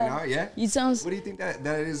Yeah. You sound. What do you think that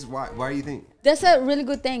is? Why do you think? That's a really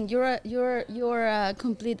good thing. You're a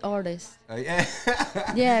complete artist. Yeah.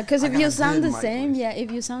 Yeah, because if got you a sound good the mic same, voice.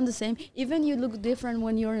 if you sound the same, even you look different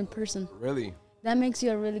when you're in person. Really? That makes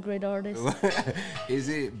you a really great artist. Is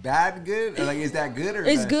it bad? Good? Or like, is that good or?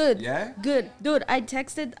 It's bad? good. Yeah. Good, dude. I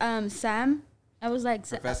texted Sam. I was like,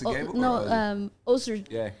 Professor Gable no, or Oster.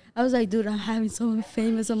 Yeah. I was like, dude, I'm having someone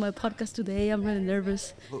famous on my podcast today. I'm really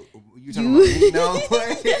nervous. You talking about me? No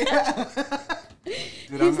way.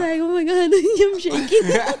 Dude, He's like, oh my god, I'm shaking.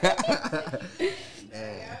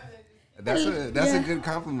 That's a good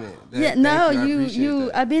compliment. Yeah, Thank no, you. I appreciate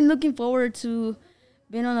that. I've been looking forward to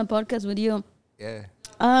being on a podcast with you. Yeah.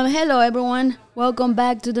 Hello, everyone. Welcome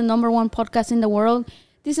back to the #1 podcast in the world.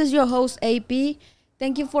 This is your host, AP.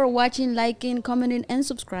 Thank you for watching, liking, commenting, and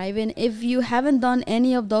subscribing. If you haven't done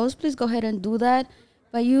any of those, please go ahead and do that.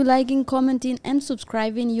 By you liking, commenting, and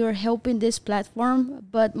subscribing, you're helping this platform,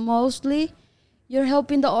 but mostly you're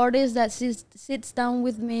helping the artist that sits down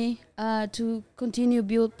with me to continue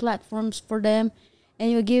build platforms for them,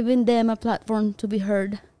 and you're giving them a platform to be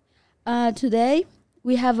heard. Today,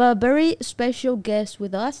 we have a very special guest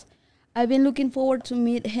with us. I've been looking forward to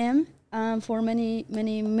meet him for many,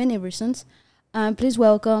 many, many reasons. Please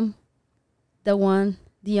welcome the one,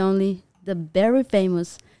 the only, the very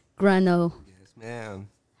famous Grano. Yes, ma'am.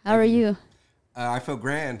 How are you? I feel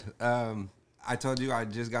grand. I told you I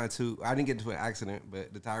just got into. I didn't get into an accident,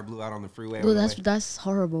 but the tire blew out on the freeway. Dude, that's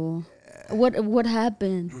horrible. What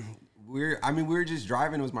happened? We were just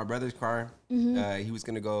driving. It was my brother's car. Mm-hmm. He was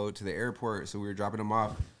gonna go to the airport, so we were dropping him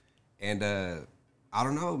off. And I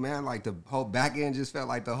don't know, man. Like the whole back end just felt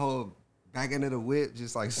like the whole back end of the whip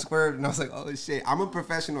just like swerved, and I was like, oh shit. I'm a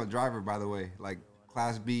professional driver, by the way. Like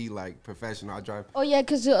Class B, like professional. I drive. Oh yeah,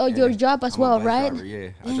 because your job as I'm a well, bus right? Driver, yeah,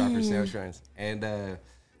 I drive for Sales Trends, and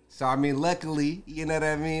so I mean, luckily, you know what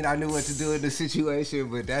I mean. I knew what to do in the situation,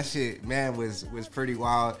 but that shit, man, was pretty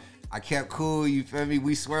wild. I kept cool, you feel me?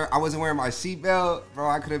 We swear, I wasn't wearing my seatbelt, bro.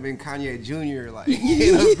 I could have been Kanye Jr. like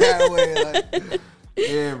in a bad way, like.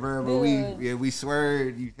 Yeah, bro, but we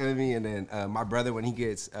swerved, you feel me? And then my brother, when he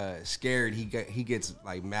gets scared, he gets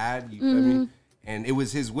like mad, you feel me? And it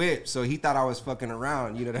was his whip, so he thought I was fucking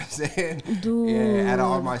around. You know what I'm saying? Dude. Yeah. Out of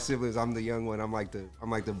all my siblings, I'm the young one. I'm like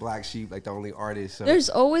the black sheep, like the only artist. So. There's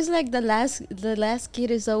always like the last kid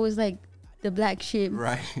is always like the black sheep,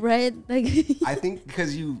 Right? Right? Like I think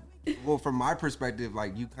because from my perspective,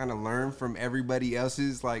 like you kind of learn from everybody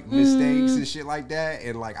else's like mistakes and shit like that,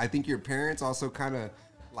 and like I think your parents also kind of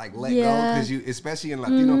like let go because you, especially in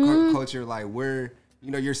Latino culture, like we're. You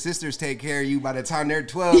know, your sisters take care of you by the time they're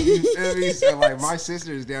 12. You feel me? So, like, my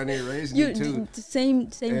sister's down there raising you, too. Same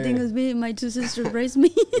thing as me. My two sisters raised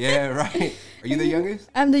me. Yeah, right. Are you the youngest?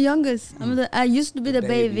 I'm the youngest. I used to be the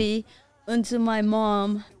baby until my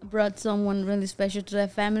mom brought someone really special to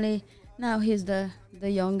that family. Now he's the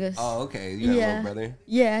youngest. Oh, okay. You have a little brother?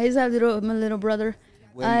 Yeah, he's my little brother.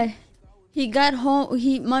 He got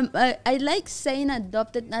home. I like saying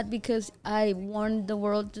adopted, not because I want the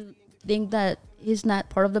world to think that he's not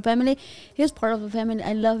part of the family. He's part of the family.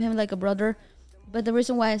 I love him like a brother. But the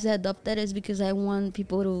reason why I say adopted is because I want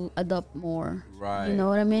people to adopt more. Right. You know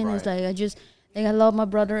what I mean? Right. It's like I love my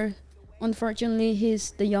brother. Unfortunately, he's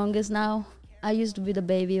the youngest now. I used to be the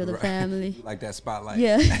baby of the family. Like that spotlight.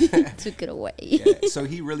 Yeah. Took it away. Yeah. So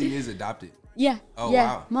he really is adopted. Yeah. Oh, yeah.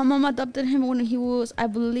 wow. My mom adopted him when he was, I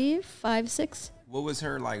believe, 5, 6. What was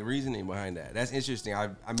her like reasoning behind that? That's interesting. I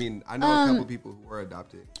mean, I know a couple people who were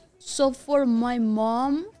adopted. So for my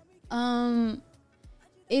mom,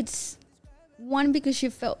 it's one because she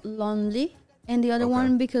felt lonely, and the other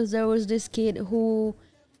one because there was this kid who,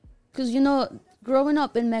 because growing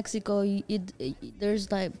up in Mexico,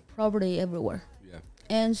 there's like poverty everywhere. Yeah.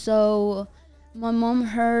 And so my mom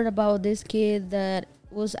heard about this kid that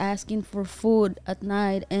was asking for food at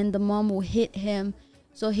night, and the mom will hit him,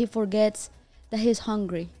 so he forgets that he's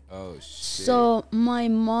hungry. Oh, shit. So my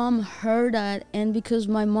mom heard that, and because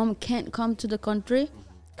my mom can't come to the country,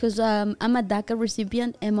 because I'm a DACA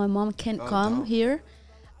recipient, and my mom can't come here,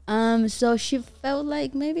 so she felt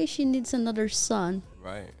like maybe she needs another son.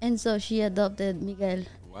 Right. And so she adopted Miguel.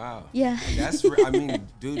 Wow. Yeah. That's, I mean,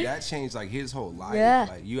 dude, that changed like his whole life. Yeah.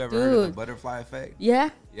 Like, you ever heard of the butterfly effect? Yeah.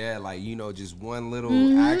 Yeah, like, just one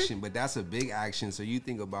little action, but that's a big action. So you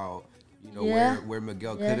think about, where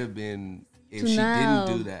Miguel could have been if she didn't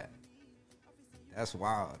do that. That's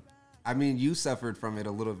wild. I mean, you suffered from it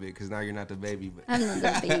a little bit because now you're not the baby. But I'm not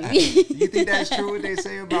the baby. You think that's true what they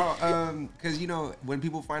say about, because, when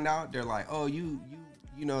people find out, they're like, oh,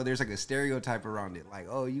 there's like a stereotype around it. Like,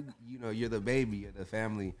 oh, you're the baby of the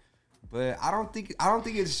family. But I don't think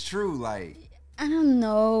it's true. Like, I don't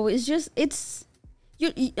know. It's just I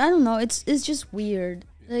don't know. It's just weird.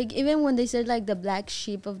 Like even when they said like the black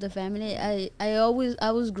sheep of the family, I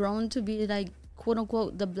was grown to be like quote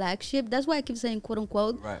unquote the black sheep. That's why I keep saying quote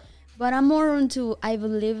unquote. Right. But I'm more into I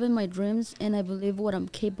believe in my dreams and I believe what I'm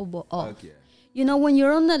capable of. Okay. You know, when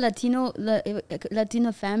you're on the Latino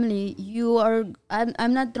family, you are.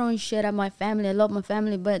 I'm not throwing shit at my family. I love my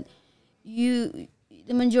family, but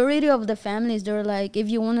the majority of the families, they're like, if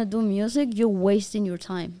you want to do music, you're wasting your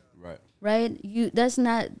time. Right? That's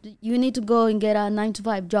not. You need to go and get a 9 to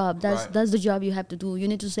 5 job. That's the job you have to do. You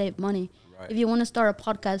need to save money. If you want to start a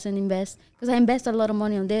podcast and invest, because I invest a lot of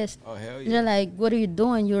money on this. Oh hell yeah! They're like, what are you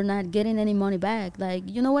doing? You're not getting any money back. Like,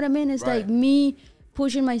 you know what I mean? It's like me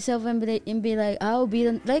pushing myself and be like, I'll be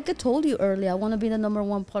like I told you earlier, I want to be the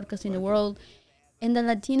 #1 podcast in the world. And the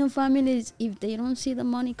Latino families, if they don't see the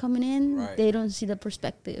money coming in, they don't see the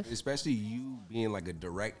perspective. Especially you being like a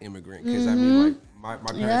direct immigrant, because I mean, like my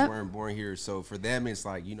parents weren't born here, so for them it's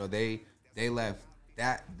like, you know, they left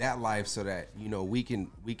that life so that, you know, we can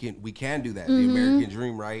do that. The American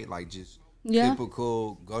dream, right? Like just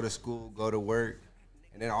typical, go to school, go to work.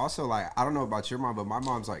 And then also, like, I don't know about your mom, but my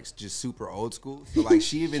mom's like just super old school. So like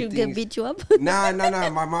she even she'll get beat you up. Nah.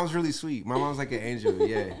 My mom's really sweet. My mom's like an angel.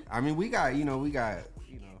 Yeah. I mean, we got la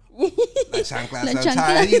chancla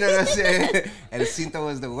sometimes. You know what I'm saying? And Cinto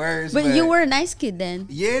was the worst. But you were a nice kid then.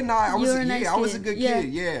 Yeah, no, I was a good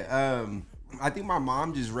kid. Yeah. I think my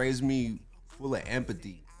mom just raised me full of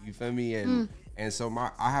empathy. You feel me? And so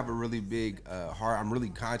I have a really big heart. I'm really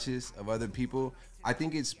conscious of other people. I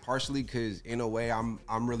think it's partially because in a way I'm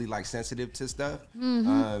really like sensitive to stuff.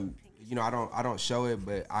 You know, I don't show it,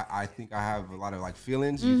 but I think I have a lot of like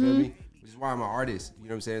feelings. You feel me? Which is why I'm an artist. You know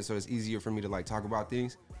what I'm saying? So it's easier for me to like talk about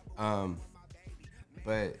things.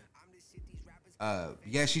 But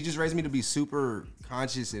yeah, she just raised me to be super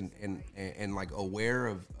conscious and like aware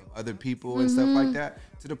of other people and stuff like that,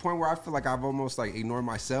 to the point where I feel like I've almost like ignored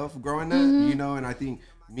myself growing up. You know, and I think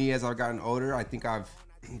me as I've gotten older, I think that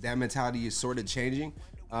mentality is sort of changing.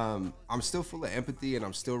 I'm still full of empathy and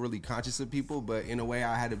I'm still really conscious of people, but in a way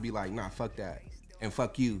I had to be like, nah, fuck that. And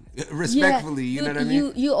fuck you. Respectfully, you know what I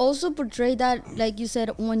mean? You also portray that, like you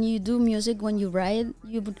said, when you do music, when you write,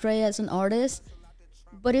 you portray as an artist.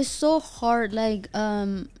 But it's so hard, like,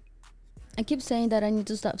 I keep saying that I need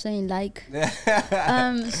to stop saying like.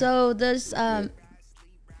 So there's,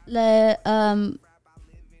 like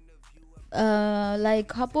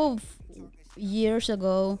couple of years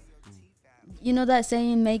ago, you know that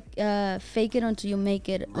saying, fake it until you make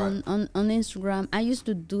it, on Instagram. I used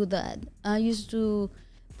to do that. I used to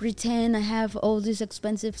pretend I have all this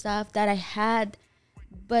expensive stuff that I had,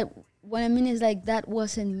 but what I mean is like that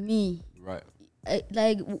wasn't me.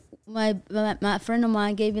 Like my friend of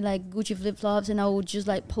mine gave me like Gucci flip flops, and I would just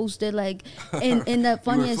like post it like. And the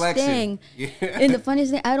funniest thing, and the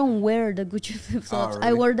funniest thing, I don't wear the Gucci flip flops. Really?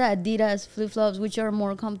 I wear the Adidas flip flops, which are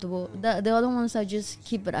more comfortable. The other ones I just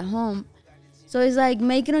keep it at home. So it's like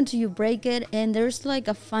make it until you break it, and there's like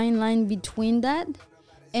a fine line between that.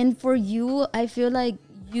 And for you, I feel like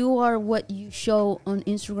you are what you show on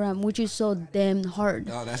Instagram, which is so damn hard.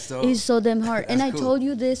 Oh, that's so. It's so damn hard. And I told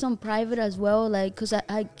you this on private as well, like, cause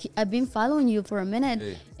I've been following you for a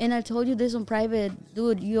minute, and I told you this on private,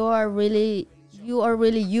 dude. You are really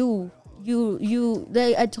you.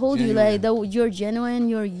 I told genuine. You like you're genuine.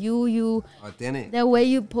 You authentic. The way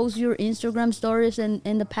you post your Instagram stories and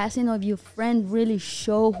the passing of your friend really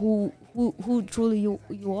show who truly you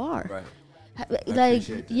are. Right. Like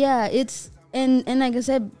it's and like I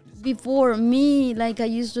said before, me, like I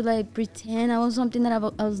used to like pretend I was something that I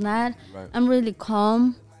was not. Right. I'm really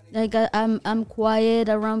calm. Like I'm quiet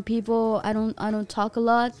around people. I don't talk a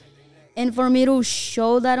lot. And for me to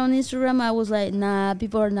show that on Instagram, I was like, nah,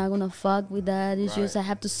 people are not gonna fuck with that. It's just I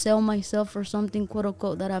have to sell myself for something, quote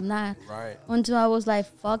unquote, that I'm not. Right. Until I was like,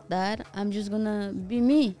 fuck that. I'm just gonna be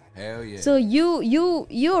me. Hell yeah. So you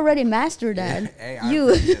already mastered that. Hey,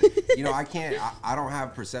 you know, I don't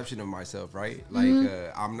have perception of myself, right? Like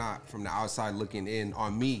I'm not from the outside looking in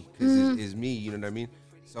on me, because it's me. You know what I mean?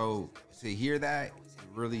 So to hear that,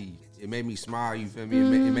 it made me smile. You feel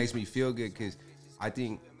me? It makes me feel good, because I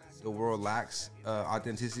think the world lacks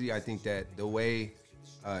authenticity. I think that the way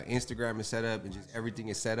Instagram is set up and just everything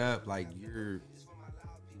is set up, like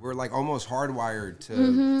we're like almost hardwired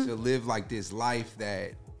to live like this life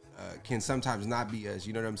that can sometimes not be us.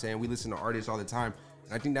 You know what I'm saying? We listen to artists all the time,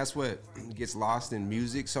 and I think that's what gets lost in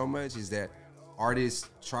music so much, is that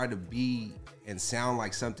artists try to be and sound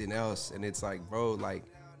like something else, and it's like, bro, like,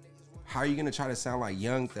 how are you gonna try to sound like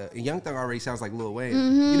Young Thug? And Young Thug already sounds like Lil Wayne.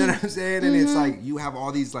 You know what I'm saying? And it's like you have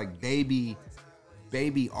all these like baby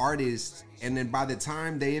baby artists, and then by the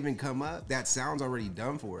time they even come up, that sound's already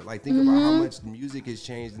done for it. Like think about how much music has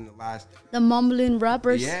changed in the last. The mumbling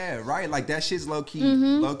rappers. Yeah, right. Like that shit's low key.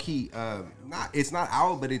 Not it's not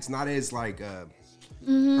out, but it's not as like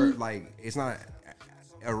like it's not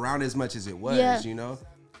around as much as it was. You know.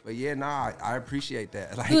 But yeah, nah, I appreciate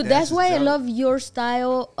that. Like, dude, that's why I love your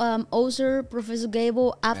style. Ozer, Professor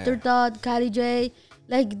Gable, Afterthought, Cardi J,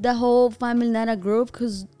 like the whole Family Nana group,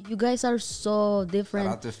 because you guys are so different.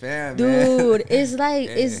 Shout out to fam, dude. It's like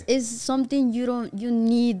it's something you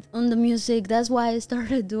need on the music. That's why I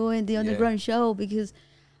started doing the underground show, because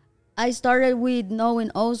I started with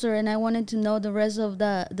knowing Ozer, and I wanted to know the rest of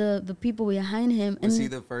the people behind him. Was he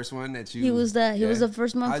the first one that you? He was the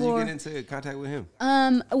first one. How'd you get into contact with him?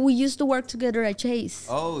 We used to work together at Chase.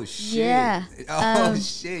 Oh shit! Yeah.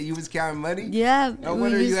 Shit! You was counting money? Yeah. No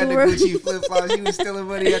wonder you had the Gucci flip flops. You was stealing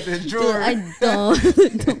money at the drawer. Dude, I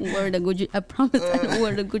don't wear the Gucci. I promise I don't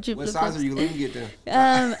wear the Gucci what flip flops. size are you? Let me get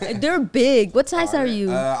them. They're big. What size are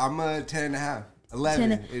you? I'm a 10.5.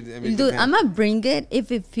 11. Dude, I'm gonna bring it.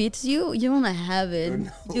 If it fits you, you're gonna have it.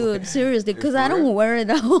 No, dude, seriously, because I don't wear it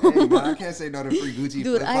at home. Hey, man, I can't say no to free Gucci.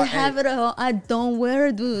 Dude, I have it at home. I don't wear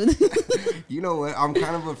it, dude. You know what? I'm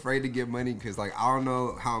kind of afraid to get money because, like, I don't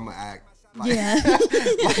know how I'm gonna act. Like, yeah.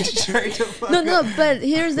 Like, straight the fuck no, up. but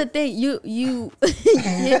here's the thing. You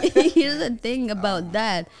here's the thing about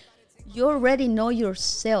that. You already know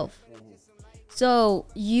yourself. So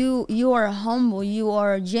you are humble. You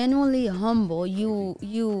are genuinely humble.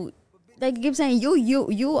 You like I keep saying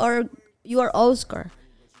you are Oscar.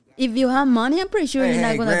 If you have money, I'm pretty sure you're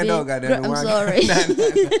not gonna be. I'm sorry.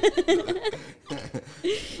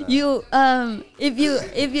 You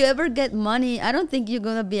if you ever get money, I don't think you're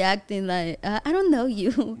gonna be acting like I don't know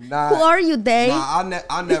you. Nah, who are you, Dave? Nah,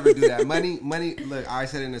 I'll never do that. Money. Look, I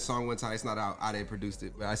said in the song one time. It's not out. I didn't produce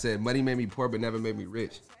it, but I said money made me poor, but never made me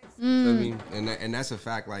rich. You know what I mean? And that's a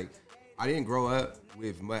fact. Like, I didn't grow up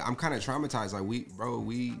with money. I'm kind of traumatized. Like, we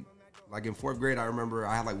like in 4th grade, I remember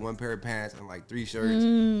I had like 1 pair of pants and like 3 shirts.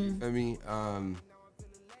 You feel me?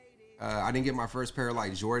 I didn't get my first pair of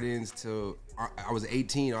like Jordans till I was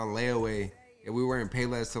 18 on layaway. And we were in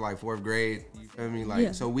Payless till like 4th grade. You feel me?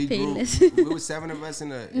 Like, so we Payless. grew. We were 7 of us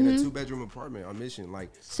in a 2-bedroom apartment on Mission.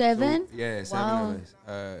 Like 7? So, yeah, 7 of us.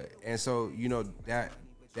 And so you know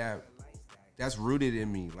that's rooted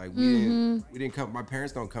in me. Like we didn't come. My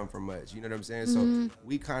parents don't come from much. You know what I'm saying? So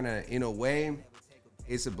we kind of, in a way,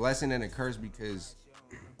 it's a blessing and a curse because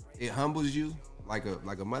it humbles you like a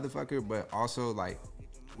motherfucker, but also like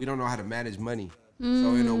we don't know how to manage money.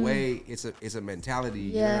 So in a way, it's a mentality.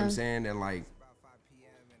 You know what I'm saying? And like,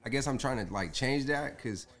 I guess I'm trying to like change that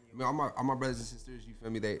because I mean, all my brothers and sisters, you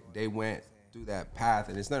feel me? They went through that path,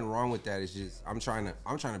 and there's nothing wrong with that. It's just I'm trying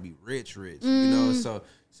to be rich, you know.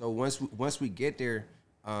 So once we get there,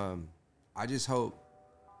 I just hope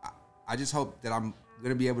that I'm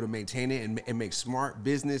gonna be able to maintain it and make smart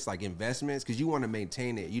business like investments, because you want to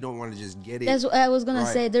maintain it. You don't want to just get it. That's what I was gonna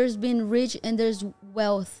say. There's been rich and there's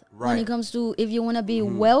wealth. When it comes to, if you want to be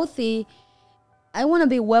wealthy, I want to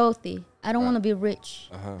be wealthy. I don't want to be rich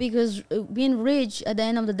because being rich, at the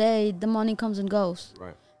end of the day, the money comes and goes.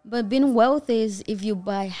 Right. But being wealthy is if you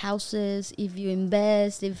buy houses, if you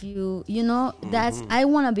invest, if you know, that's, I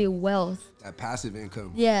want to be wealth. That passive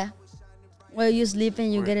income. Yeah. While you sleep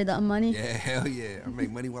and you get that money. Yeah, hell yeah. I make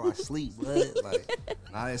money while I sleep, bud. Like,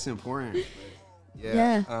 nah, it's important. But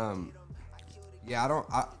Yeah.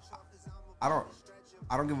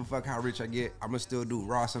 I don't give a fuck how rich I get. I'ma still do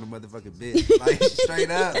Ross on the motherfucking bitch. Like, straight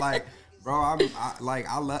up. Like, bro, I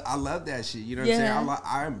love that shit. You know what I'm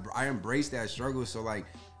saying? I embrace that struggle. So like,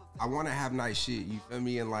 I want to have nice shit. You feel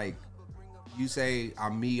me? And like, you say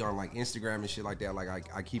I'm me on like Instagram and shit like that. Like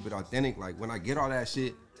I keep it authentic. Like when I get all that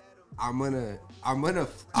shit, I'm gonna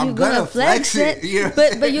flex it. You know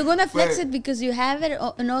but you're gonna flex it because you have it,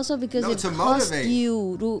 and also because it costs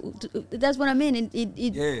you. That's what I mean.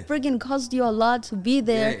 It freaking costs you a lot to be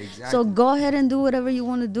there. Yeah, exactly. So go ahead and do whatever you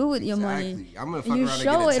want to do with your money. I'm gonna fuck and around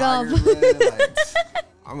show and get a tiger, like,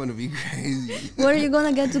 I'm gonna be crazy. Where are you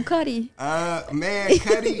gonna get to Cuddy? Man,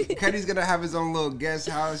 Cuddy's gonna have his own little guest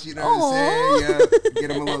house. You know what I'm saying? Yeah,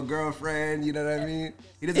 get him a little girlfriend. You know what I mean?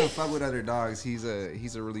 He doesn't fuck with other dogs. He's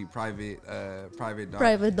a really private dog.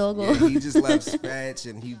 Private doggo. Yeah, he just loves fetch,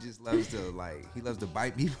 and he just loves to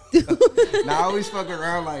bite people. Now I always fuck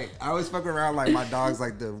around like my dog's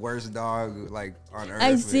like the worst dog like on earth.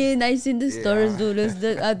 I seen the stories, dude.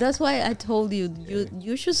 That's why I told you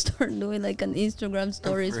you should start doing like an Instagram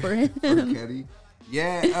stories for him. For Cuddy.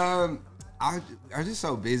 Yeah, I'm just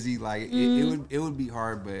so busy. Like it would be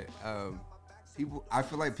hard, but I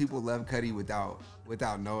feel like people love Cuddy without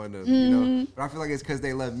without knowing them, you know. But I feel like it's because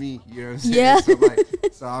they love me, you know what I'm saying? Yeah.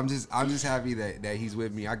 So I'm just happy that he's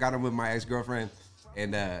with me. I got him with my ex-girlfriend,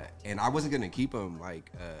 and I wasn't gonna keep him, like,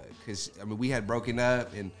 cause I mean we had broken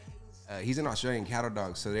up, and he's an Australian cattle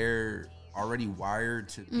dog, so they're already wired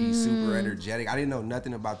to be super energetic. I didn't know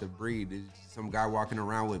nothing about the breed. There's some guy walking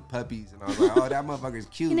around with puppies, and I was like, oh, that motherfucker's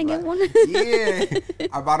cute. Can I get one? Yeah.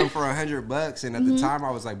 I bought him for $100, and at the time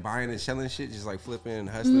I was like buying and selling shit, just like flipping and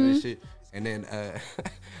hustling and shit. And then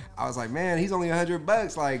I was like, man, he's only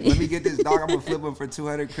 $100. Like, let me get this dog. I'm gonna flip him for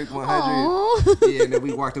 200, quick 100. Aww. Yeah, and then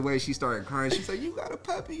we walked away. She started crying. She's like, you got a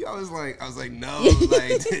puppy? I was like, no,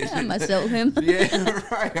 like, I'm gonna sell him. Yeah,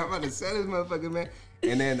 right. I'm about to sell this motherfucker, man.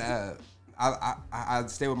 And then I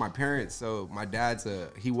stay with my parents. So my dad's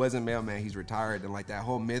he wasn't mailman. He's retired. And like that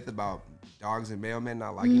whole myth about dogs and mailmen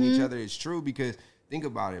not liking each other is true, because think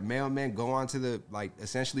about it. Mailmen go onto the, like,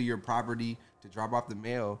 essentially your property to drop off the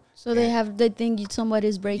mail. So they think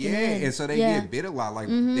somebody's breaking in. Yeah, and so they get bit a lot. Like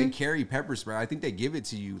they carry pepper spray. I think they give it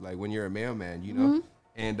to you like when you're a mailman, you know?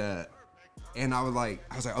 And I was like,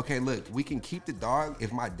 okay, look, we can keep the dog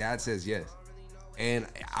if my dad says yes. And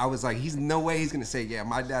I was like, he's no way he's gonna say yeah.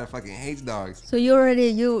 My dad fucking hates dogs. So you already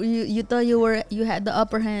you thought you had the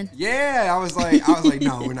upper hand. Yeah, I was like,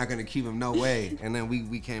 no, we're not gonna keep him, no way. And then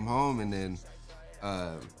we came home, and then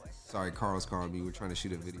sorry, Carl's calling me. We're trying to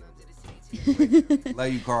shoot a video. Like,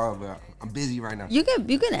 love you, Carl, but I'm busy right now. You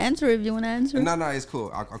can answer if you want to answer. No, it's cool.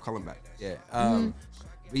 I'll call him back. Yeah.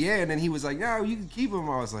 But yeah, and then he was like, no, you can keep him.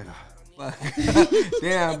 I was like, oh, fuck.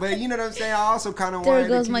 Yeah, but you know what I'm saying? I also kind of wanted there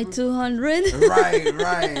goes to my keep 200.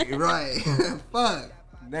 Right. Fuck.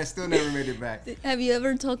 That still never made it back. Have you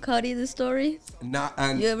ever told Cuddy the story? Nah.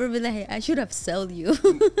 You ever been like, hey, I should have sold you?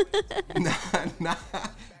 Nah.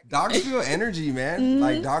 Dogs feel energy, man.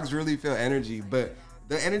 Like, dogs really feel energy, but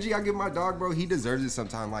the energy I give my dog, bro, he deserves it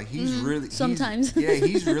sometimes. Like, he's really... Sometimes.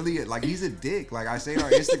 He's really... Like, he's a dick. Like, I say it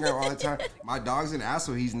on Instagram all the time. My dog's an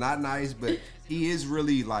asshole. He's not nice, but he is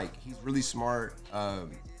really, like... He's really smart.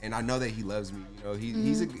 And I know that he loves me. You know,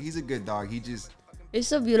 he's a good dog. He just... It's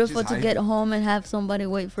so beautiful to get home and have somebody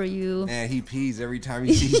wait for you. Man, he pees every time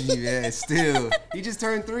he sees me, man. Still. He just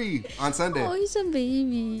turned 3 on Sunday. Oh, he's a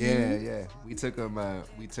baby. Yeah. We took him... I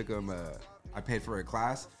paid for a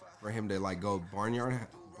class for him to, like, go barnyard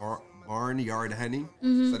hunting.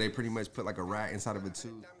 So they pretty much put like a rat inside of a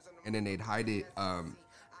tube, and then they'd hide it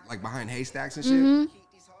like behind haystacks and shit.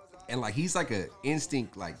 And like he's like a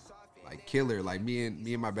instinct like killer. Like me and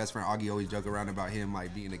my best friend Augie always joke around about him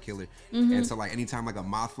like being a killer. And so like anytime like a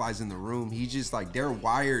moth flies in the room, he's just like, they're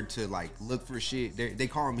wired to like look for shit. They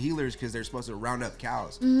call them healers because they're supposed to round up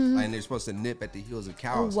cows, and they're supposed to nip at the heels of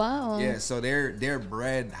cows. Oh, wow. Yeah, so they're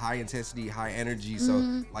bred high intensity, high energy.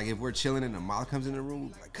 So like if we're chilling and a moth comes in the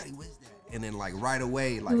room, we're like, Cuddy, what is that? And then like right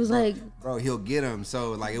away, like bro, he'll get him.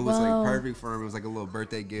 So like it was like perfect for him. It was like a little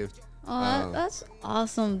birthday gift. Oh, that's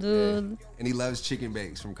awesome, dude. Yeah. And he loves chicken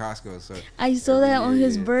bakes from Costco. So I saw that on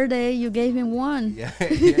his birthday. You gave him one. Yeah.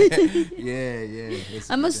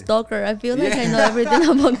 I'm a stalker. I feel like I know everything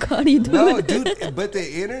about Cuddy, dude. No, dude. But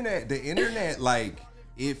the internet, like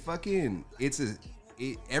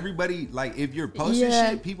everybody, like if you're posting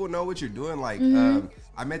shit, people know what you're doing. Like,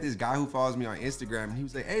 I met this guy who follows me on Instagram, and he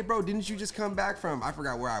was like, "Hey, bro, didn't you just come back from? I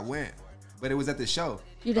forgot where I went, but it was at the show."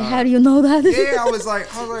 You're like, how do you know that? Yeah, I was like,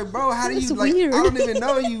 bro, how do you like? Weird. I don't even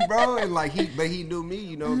know you, bro. And like he knew me,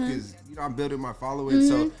 you know, because you know I'm building my following,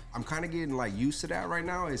 so I'm kind of getting like used to that right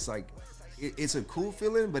now. It's like it's a cool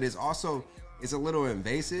feeling, but it's a little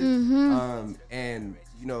invasive, and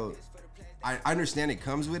you know. I understand it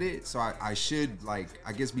comes with it, so I should like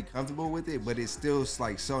I guess be comfortable with it, but it's still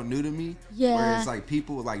like so new to me. Yeah. Where it's like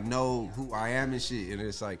people like know who I am and shit, and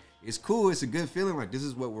it's like it's cool, it's a good feeling, like this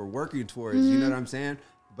is what we're working towards. You know what I'm saying?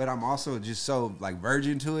 But I'm also just so like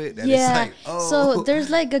virgin to it that it's like, oh. So there's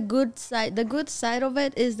like a good side. The good side of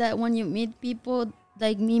it is that when you meet people,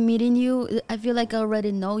 like me meeting you, I feel like I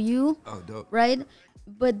already know you. Oh, dope. Right?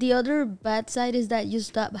 But the other bad side is that you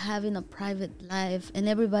stop having a private life and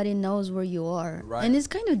everybody knows where you are. Right. And it's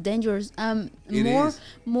kind of dangerous.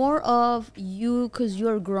 More of you because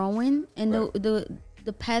you're growing and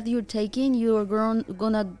the path you're taking, you're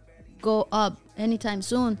gonna go up anytime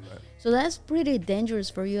soon. Right. So that's pretty dangerous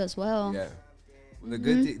for you as well. Yeah. Well,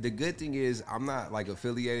 the good thing is I'm not like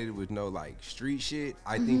affiliated with no like street shit.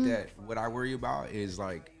 I think that what I worry about is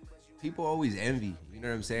like people always envy, you know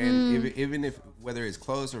what I'm saying? Even if whether it's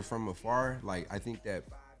close or from afar, like I think that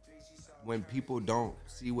when people don't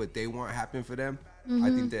see what they want happen for them, I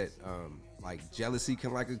think that like jealousy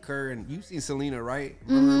can like occur. And you've seen Selena, right?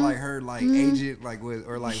 Remember like her like agent like with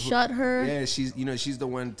or like her. Yeah, she's the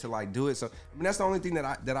one to like do it. So I mean that's the only thing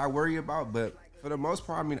that I worry about. But for the most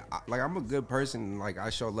part, I mean, I'm a good person. Like, I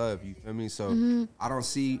show love. You feel me? So I don't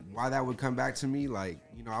see why that would come back to me. Like,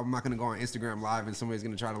 you know, I'm not gonna go on Instagram Live and somebody's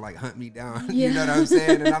gonna try to like hunt me down. Yeah. You know what I'm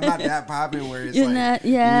saying? And I'm not that popping where it's You're like, not,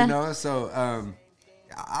 yeah. you know. So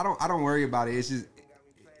I don't worry about it. It's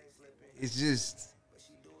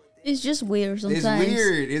just weird sometimes.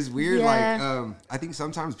 It's weird. Yeah. Like I think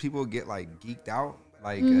sometimes people get like geeked out.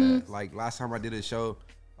 Like like last time I did a show,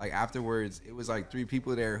 like afterwards it was like 3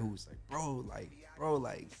 people there who was like, bro,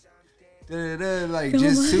 like da, da, da, like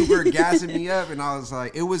just super gassing me up, and I was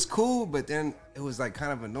like, it was cool, but then it was like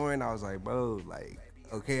kind of annoying. I was like, bro, like,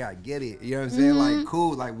 okay, I get it. You know what I'm saying? Like,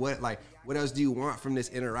 cool. Like what else do you want from this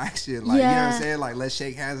interaction? Like, you know what I'm saying? Like, let's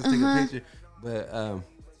shake hands and take a picture. But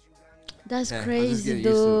that's crazy,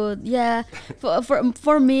 dude. Yeah,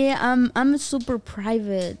 for me, I'm super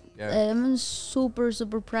private. Yeah. I'm super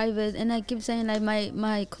private, and I keep saying like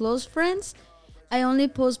my close friends, I only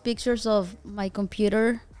post pictures of my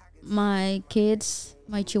computer, my kids,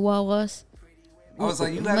 my chihuahuas. I was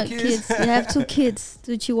like, you have kids? I have 2 kids,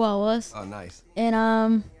 2 chihuahuas. Oh, nice.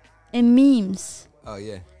 And memes. Oh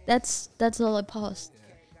yeah. That's all I post.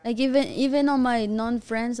 Like even on my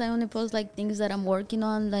non-friends, I only post like things that I'm working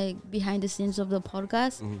on, like behind the scenes of the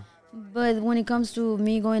podcast. But when it comes to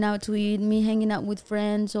me going out to eat, me hanging out with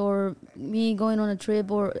friends, or me going on a trip,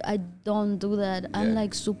 or I don't do that. I'm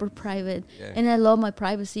like super private, and I love my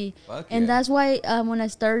privacy. And that's why when I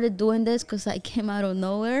started doing this, because I came out of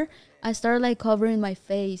nowhere, I started like covering my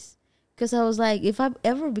face, because I was like, if I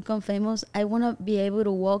ever become famous, I want to be able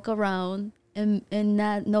to walk around and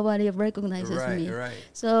not nobody recognizes me. Right.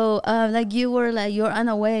 So like you were like, you're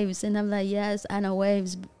Anna Waves, and I'm like, yes, Anna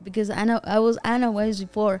Waves, because I was Anna Waves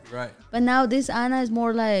before. Right. But now this Anna is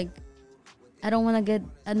more like, I don't want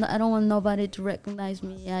nobody to recognize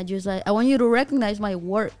me. I want you to recognize my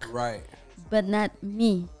work. Right. But not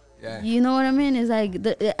me. Yeah. You know what I mean? It's like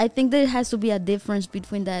I think there has to be a difference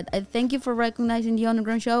between that. I thank you for recognizing the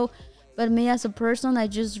Underground Show. But me as a person, I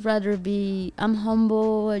just rather I'm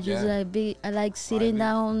humble. I like sitting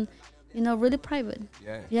down, you know, really private.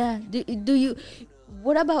 Yeah. Do you?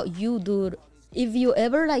 What about you, dude? If you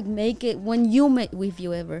ever like make it, when you make it,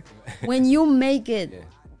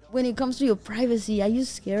 when it comes to your privacy, are you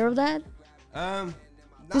scared of that?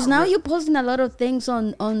 Because now you're posting a lot of things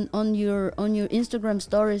on your Instagram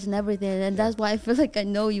stories and everything, and that's why I feel like I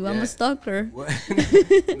know you. I'm a stalker. No,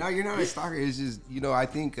 you're not a stalker. It's just, you know, I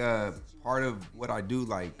think part of what I do,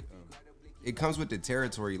 like, it comes with the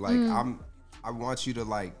territory. Like, I want you to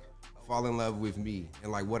like fall in love with me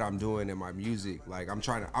and like what I'm doing in my music. Like, I'm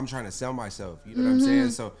trying to sell myself. You know what I'm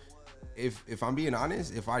saying? So if I'm being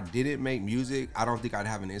honest, if I didn't make music, I don't think I'd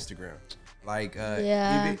have an Instagram. Like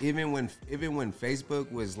even when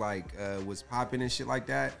Facebook was like was popping and shit like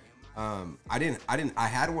that, I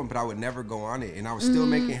had one, but I would never go on it, and I was still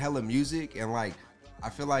making hella music. And like,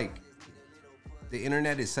 I feel like the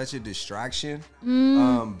internet is such a distraction,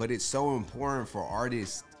 but it's so important for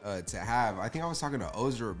artists to have. I think I was talking to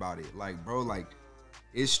Ozer about it. Like, bro, like,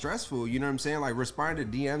 it's stressful. You know what I'm saying? Like,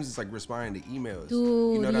 responding to DMs is like responding to emails.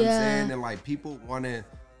 Dude, you know what I'm saying? And like, people want to,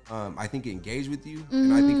 I think, engage with you,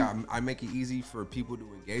 and I think I make it easy for people to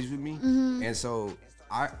engage with me. And so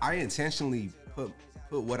I intentionally put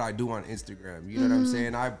what I do on Instagram. You know what I'm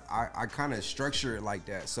saying? I kind of structure it like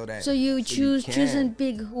that so that you choose and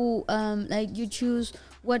pick who like you choose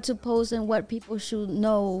what to post and what people should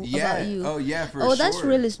know about you. Oh yeah, for sure. Oh, that's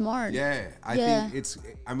really smart. Yeah, I think it's.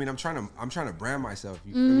 I mean, I'm trying to brand myself.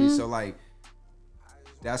 You feel me? So like,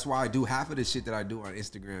 that's why I do half of the shit that I do on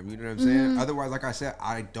Instagram. You know what I'm saying? Otherwise, like I said,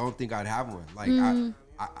 I don't think I'd have one. Like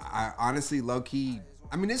I honestly, low key.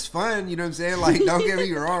 I mean, it's fun, you know what I'm saying? Like, don't get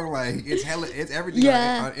me wrong, like, it's everything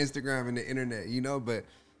on Instagram and the internet, you know? But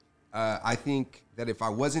I think that if I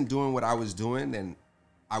wasn't doing what I was doing, then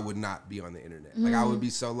I would not be on the internet. Like, I would be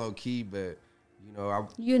so low key, but, you know,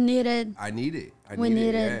 you need it. I need it. We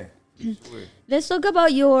need it. Yeah, sure. Let's talk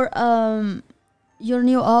about your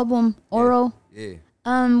new album, Oro. Yeah.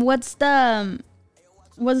 What's the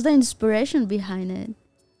inspiration behind it?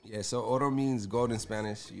 Yeah, so Oro means gold in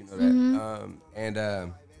Spanish, you know that. And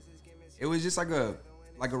it was just like a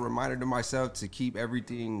reminder to myself to keep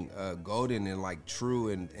everything golden and like true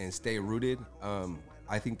and stay rooted.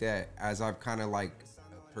 I think that as I've kind of like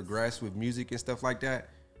progressed with music and stuff like that,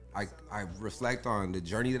 I reflect on the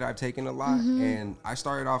journey that I've taken a lot. And I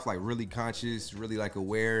started off like really conscious, really like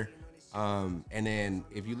aware. And then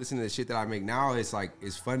if you listen to the shit that I make now, it's like,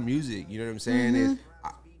 it's fun music, you know what I'm saying?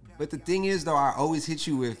 But the thing is, though, I always hit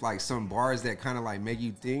you with like some bars that kind of like make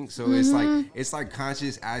you think. So it's like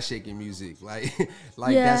conscious ass shaking music. Like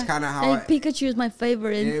that's kind of how. Pikachu is my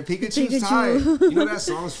favorite. Yeah, Pikachu's tight. You know that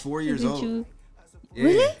song's 4 years old. Yeah,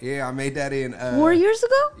 Really? Yeah, I made that in 4 years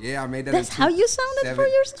ago? Yeah, I made that. That's how you sounded 4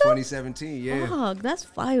 years ago? 2017. Yeah. Fuck, that's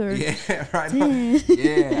fire. Yeah, right. Damn.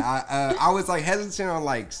 Yeah, I was like hesitant on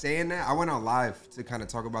like saying that. I went on live to kind of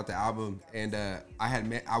talk about the album, and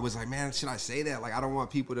I was like, man, should I say that? Like, I don't want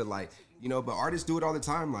people to like, but artists do it all the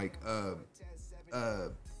time. Like,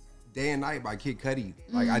 Day and Night by Kid Cudi.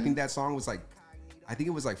 Like, I think that song was like, I think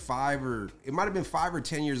it was like it might have been 5 or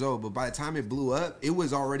 10 years old, but by the time it blew up, it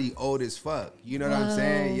was already old as fuck. You know what I'm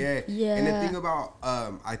saying? Yeah. And the thing about,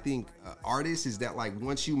 I think artists is that like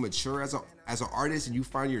once you mature as an artist and you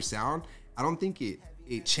find your sound, I don't think it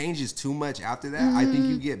changes too much after that. I think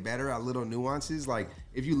you get better at little nuances. Like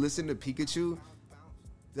if you listen to Pikachu,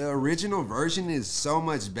 the original version is so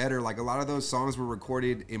much better. Like a lot of those songs were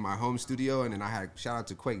recorded in my home studio, and then I had shout out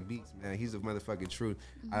to Quake Beats, man. He's a motherfucking truth.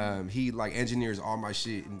 He like engineers all my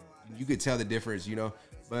shit, and you could tell the difference,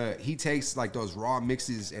 But he takes like those raw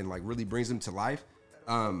mixes and like really brings them to life.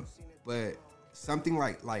 But something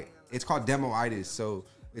like it's called demoitis. So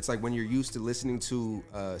it's like when you're used to listening to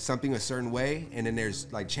something a certain way, and then there's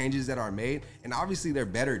like changes that are made, and obviously they're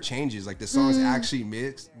better changes. Like the song's actually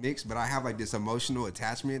mixed, but I have like this emotional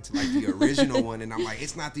attachment to like the original one, and I'm like,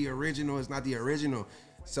 it's not the original.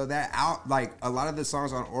 So that like a lot of the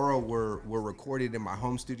songs on Oral were recorded in my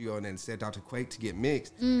home studio and then sent out to Quake to get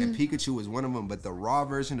mixed, and Pikachu was one of them. But the raw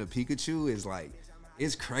version of Pikachu is like,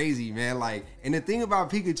 it's crazy, man. Like, and the thing about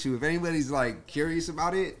Pikachu, if anybody's like curious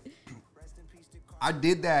about it, I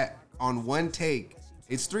did that on one take.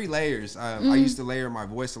 It's 3 layers. I used to layer my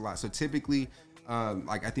voice a lot. So typically,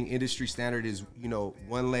 like I think industry standard is,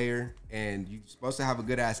 1 layer, and you're supposed to have a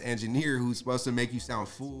good ass engineer who's supposed to make you sound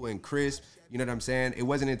full and crisp. You know what I'm saying? It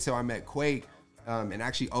wasn't until I met Quake, and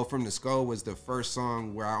actually "Oh From the Skull" was the first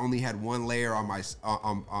song where I only had 1 layer on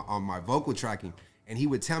my vocal tracking. And he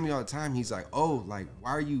would tell me all the time, he's like, oh, like,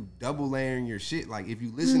 why are you double layering your shit? Like, if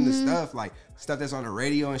you listen to stuff that's on the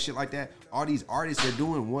radio and shit like that, all these artists, they're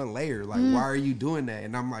doing 1 layer. Like, why are you doing that?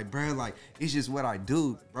 And I'm like, bro, like, it's just what I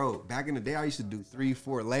do. Bro, back in the day, I used to do 3,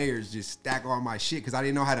 4 layers, just stack all my shit, because I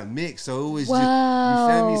didn't know how to mix. So it was just, you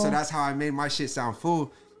feel me? So that's how I made my shit sound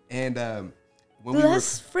full. And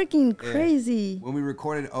that's freaking crazy. When we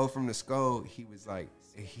recorded "Oh From the Skull," he was like,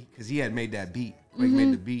 because he had made that beat. Quake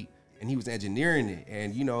made the beat. And he was engineering it,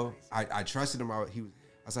 and I trusted him. I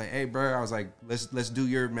was like, "Hey, bro," I was like, "Let's do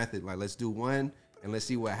your method. Like, let's do 1, and let's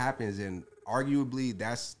see what happens." And arguably,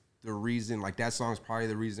 that's the reason. Like, that song's probably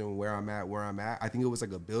the reason where I'm at. I think it was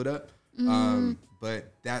like a build up,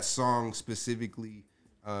 but that song specifically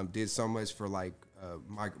did so much for like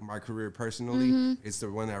my career personally. It's the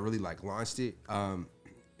one that really like launched it.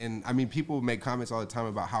 And I mean, people make comments all the time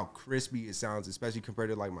about how crispy it sounds, especially compared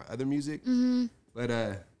to like my other music.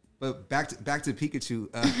 But back to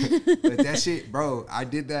Pikachu. But that shit, bro, I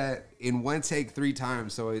did that in 1 take 3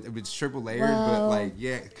 times, so it was triple layered. Wow. But like,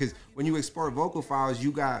 yeah, because when you export vocal files,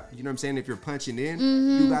 you got, you know what I'm saying, if you're punching in,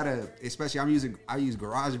 you gotta, especially I use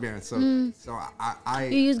GarageBand, so I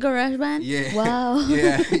you use GarageBand? Yeah. Wow.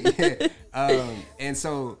 yeah. And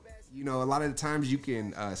so, a lot of the times you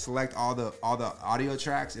can select all the audio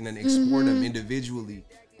tracks and then export them individually.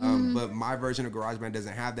 But my version of GarageBand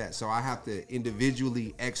doesn't have that, so I have to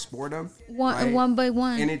individually export them one by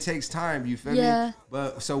one, and it takes time. You feel me?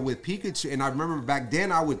 But so with Pikachu, and I remember back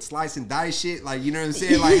then I would slice and dice shit, like, you know what I'm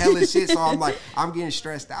saying, like hella shit. So I'm like, I'm getting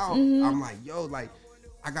stressed out. I'm like, yo, like,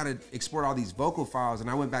 I gotta export all these vocal files, and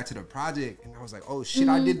I went back to the project, and I was like, oh shit,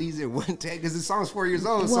 I did these in 1 take, because the song's 4 years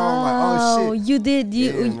old. So I'm like, oh shit, you did,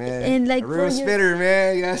 man. In like a real spitter,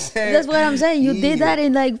 man. You know what I'm saying? That's what I'm saying. You did that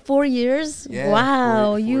in like 4 years. Yeah,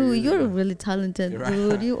 wow, 4 you're years, really talented,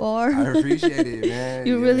 dude. You are. I appreciate it, man.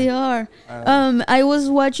 You really are. I was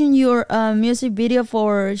watching your music video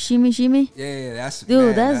for Shimmy Shimmy. Yeah, that's,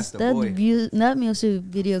 dude. Man, that's the boy. That music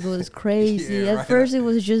video goes crazy. At first it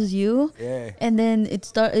was just you, and then it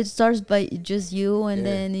starts by just you, and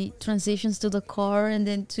then it transitions to the car, and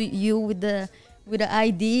then to you with the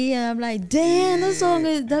ID, and I'm like, damn,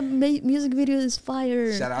 that music video is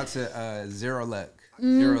fire. Shout out to Zero Luck,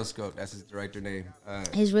 Zero Scope. That's his director name.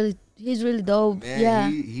 He's really dope.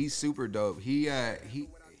 Man, he's super dope. Him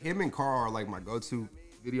and Carl are like my go-to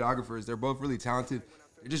videographers. They're both really talented.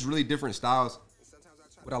 They're just really different styles.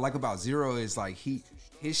 What I like about Zero is like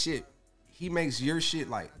his shit. He makes your shit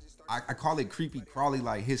like, I call it creepy crawly.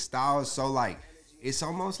 Like, his style is so like, it's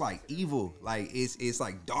almost like evil. Like, it's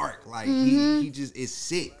like dark. Like, he just is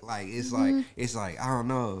sick. Like, it's like I don't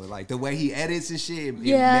know. Like, the way he edits and shit, it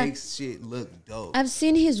makes shit look dope. I've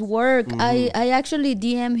seen his work. I actually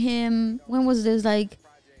DM him. When was this? Like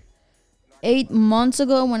 8 months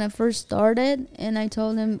ago when I first started, and I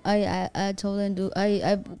told him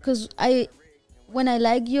because when I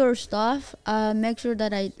like your stuff, make sure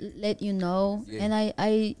that I let you know. Yeah. And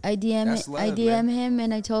I DM That's love, I DM man. him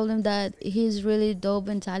and I told him that he's really dope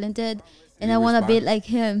and talented, and he I want to be respond? like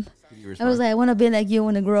him. Did he I was respond? like, I want to be like you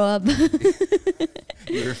when I grow up.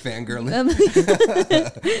 You were fangirling.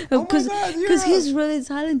 Oh my God, because yeah. he's really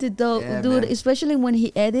talented though, Yeah, dude. man. Especially when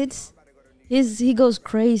he edits, he goes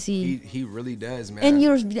crazy. He really does, man.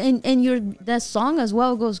 And your that song as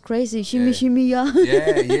well goes crazy. Shimmy Yeah. shimmy ya.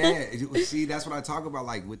 yeah. See, that's what I talk about.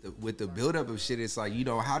 Like with the build up of shit, it's like, you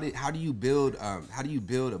know, how do you build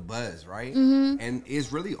a buzz, right? And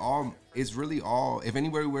it's really all. If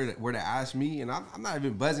anybody were to ask me, and I'm not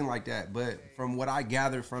even buzzing like that, but from what I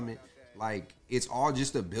gather from it, like it's all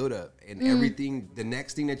just a build up, and everything. The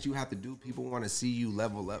next thing that you have to do, people want to see you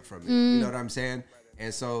level up from it. You know what I'm saying?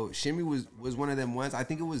 And so Shimmy was one of them ones. I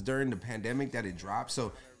think it was during the pandemic that it dropped.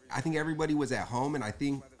 So I think everybody was at home, and I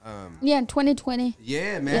think Yeah, in 2020.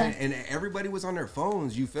 yeah, man, Yeah. and everybody was on their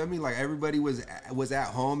phones. You feel me? Like everybody was at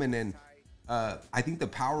home, and then I think the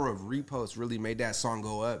power of reposts really made that song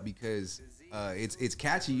go up because it's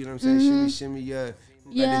catchy. You know what I'm saying? Shimmy, shimmy, who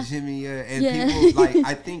got Yeah. the shimmy, and Yeah. people like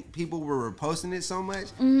I think people were reposting it so much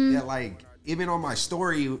that like. Even on my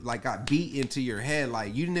story, like got beat into your head.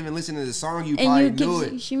 Like you didn't even listen to the song, you And probably you knew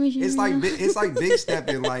keep it. shimmy, shimmy, It's like yeah. it's like big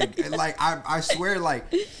stepping. Like I swear,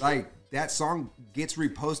 like that song gets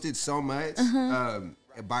reposted so much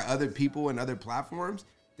by other people and other platforms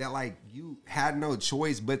that like you had no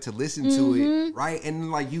choice but to listen to it, right? And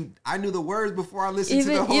like I knew the words before I listened to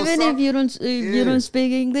the whole Even song. if you don't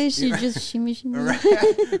speak English, you just shimmy shimmy.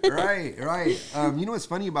 right. You know what's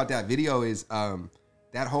funny about that video is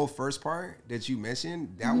that whole first part that you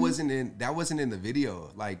mentioned, that wasn't in the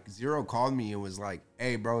video. Like Zero called me and was like,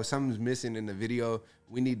 "Hey, bro, something's missing in the video.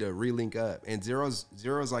 We need to relink up." And Zero's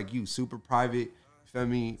like you, super private. Feel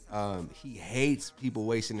me? He hates people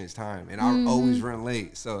wasting his time, and I always run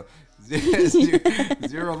late. So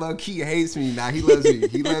Zero low key hates me. Nah, he loves me.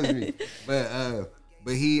 He loves me.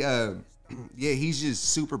 But he yeah, he's just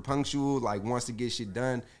super punctual. Like wants to get shit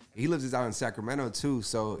done. He lives out in Sacramento too,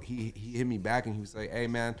 so he hit me back and he was like, "Hey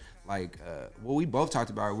man, like, well we both talked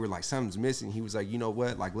about it. We were like something's missing." He was like, "You know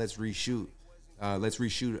what? Like let's reshoot.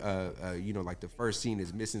 You know, like the first scene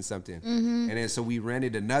is missing something." And then so we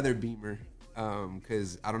rented another Beamer,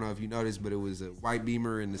 because I don't know if you noticed, but it was a white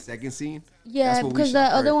Beamer in the second scene. Yeah, That's what we because the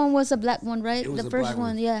shot other first. one was a black one, right? It was The a first black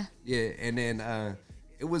one, yeah. Yeah, and then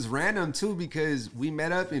it was random too because we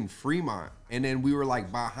met up in Fremont, and then we were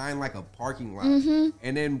like behind like a parking lot,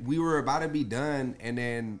 and then we were about to be done, and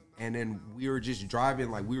then we were just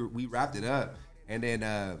driving, like we wrapped it up, and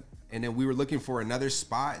then we were looking for another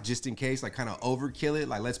spot just in case, like kind of overkill it,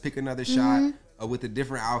 like let's pick another shot with a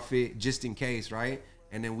different outfit just in case, right?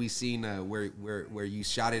 And then we seen where you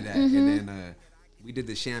shot it at, and then we did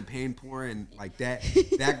the champagne pouring like that.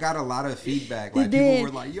 That got a lot of feedback. Like people were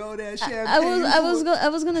like, "Yo, that champagne." I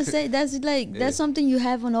was gonna say that's like that's something you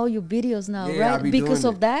have on all your videos now, Yeah, I right? be Because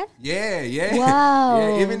doing of it. that. Yeah. Wow.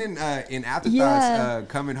 Yeah, even in Afterthoughts Yeah.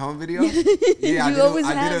 coming home video. Yeah, You always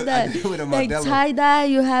I have did that. it with a Like Modelo. tie dye,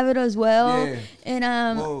 you have it as well. Yeah.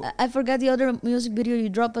 And Whoa. I forgot the other music video you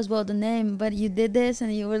dropped as well, the name, but you did this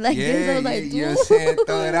and you were like this. I was like, you know what I'm saying?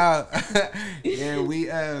 Throw it out. Yeah, we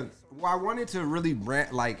well, I wanted to really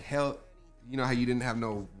brand like help. You know how you didn't have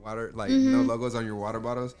no water, like no logos on your water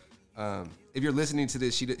bottles. If you're listening to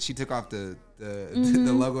this, she took off the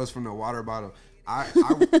logos from the water bottle.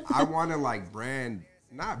 I want to like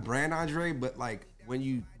not brand Andre, but like when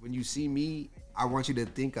you see me, I want you to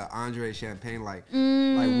think of Andre Champagne. Like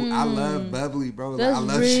I love bubbly, bro. Like, I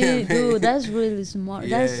love really, champagne. dude, that's really smart.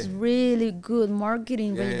 Yeah. That's really good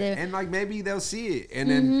marketing right there. And like maybe they'll see it and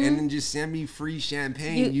then just send me free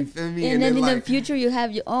champagne. You feel me? And then in like, the future you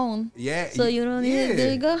have your own. yeah. So you don't need it.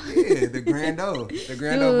 There you go. Yeah, the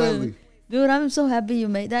Grando bubbly. Dude, I'm so happy you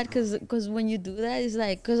made that because when you do that, it's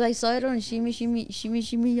like, because I saw it on Shimmy, Shimmy,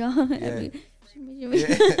 y'all. Yeah. Shimmy.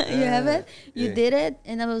 Yeah. You have it? You Yeah. did it?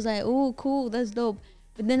 And I was like, oh, cool, that's dope.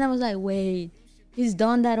 But then I was like, wait, he's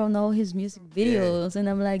done that on all his music videos. And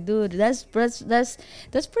I'm like, dude, that's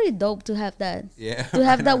pretty dope to have that. Yeah. To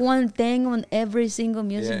have that one thing on every single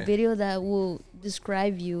music Yeah. video that will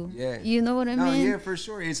describe you. Yeah. You know what I mean? Yeah, for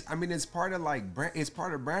sure. It's part of like it's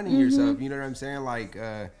part of branding yourself. You know what I'm saying? Like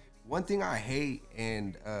one thing I hate,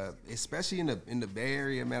 and especially in the Bay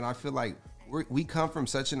Area, man, I feel like we come from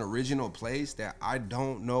such an original place that I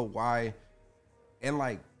don't know why, and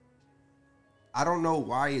like I don't know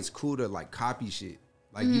why it's cool to like copy shit.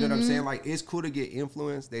 Like you know what I'm saying? Like it's cool to get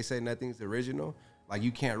influenced. They say nothing's original. Like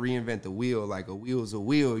you can't reinvent the wheel. Like a wheel's a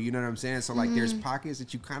wheel. You know what I'm saying? So like there's pockets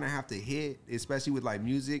that you kind of have to hit, especially with like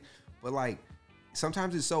music. But like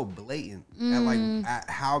sometimes it's so blatant at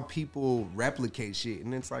how people replicate shit,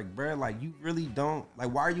 and it's like, bro, like you really don't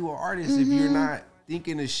like. Why are you an artist if you're not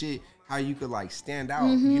thinking of shit how you could like stand out?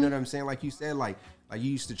 You know what I'm saying? Like you said, like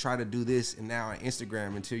you used to try to do this, and now on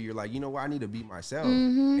Instagram until you're like, you know what, I need to be myself,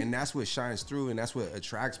 and that's what shines through, and that's what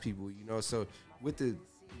attracts people. You know, so with the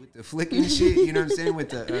flicking shit, you know what I'm saying,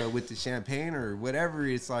 with the champagne or whatever,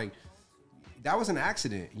 it's like. That was an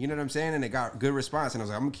accident, you know what I'm saying, and it got good response, and I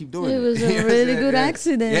was like, I'm gonna keep doing it. It was a really good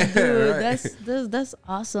accident, dude. Right. That's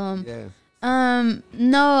awesome. Yeah.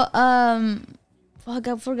 Fuck,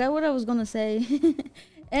 I forgot what I was gonna say.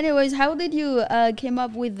 Anyways, how did you came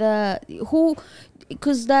up with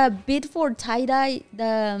because the beat for tie-dye,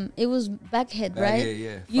 it was Backhead, right?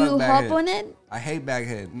 Yeah. You hop on it? I hate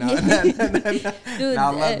Backhead. No. Dude,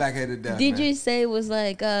 I love Backhead to death. DJ Say was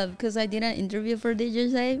like, because I did an interview for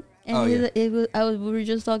DJ Say. And we were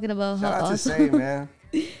just talking about Shout how out awesome. to Say, man.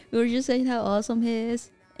 We were just saying how awesome he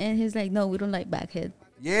is, and he's like, "No, we don't like Backhead."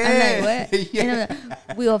 Yeah, I'm like, what? yeah. And I'm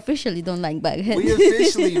like, we officially don't like Backhead. We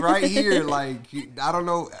officially right here, like I don't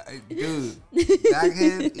know, dude.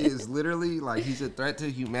 Backhead is literally like he's a threat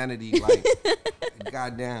to humanity. Like,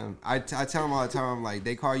 goddamn, I tell him all the time, I'm like,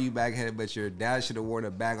 they call you Backhead, but your dad should have worn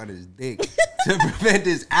a bag on his dick to prevent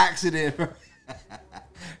this accident.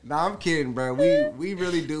 Nah, I'm kidding, bro. We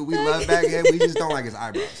really do. We love Backhead. We just don't like his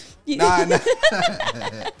eyebrows. Nah.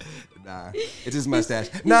 Nah, it's his mustache.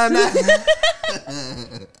 Nah.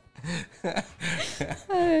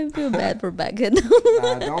 I feel bad for Backhead.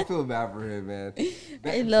 Nah, don't feel bad for him, man.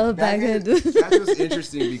 I love Backhead. That's what's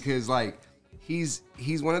interesting because like he's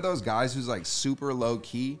one of those guys who's like super low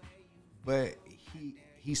key, but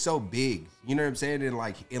he's so big. You know what I'm saying? In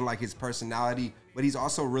like his personality, but he's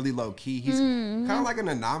also really low key. He's kind of like an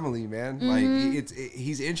anomaly, man. Like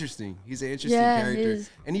he's interesting. He's an interesting character,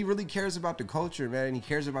 and he really cares about the culture, man. And he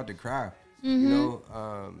cares about the craft. You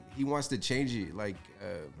know, he wants to change it. Like,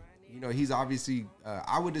 you know, he's obviously.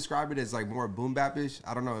 I would describe it as like more boom bap-ish.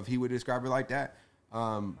 I don't know if he would describe it like that.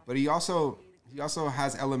 But he also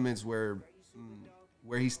has elements where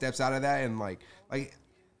he steps out of that and like.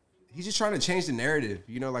 He's just trying to change the narrative,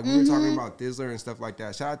 you know. Like we were talking about Thizzler and stuff like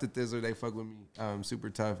that. Shout out to Thizzler, they fuck with me, super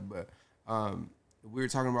tough. But we were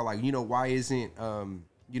talking about like, you know, why isn't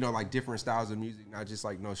you know, like different styles of music, not just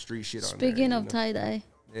like no street shit on there. Speaking of tie dye,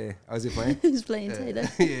 yeah, was it playing? He's playing tie dye.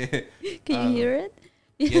 Yeah, can you hear it?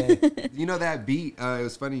 Yeah, you know that beat. It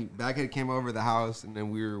was funny. Backhead came over the house, and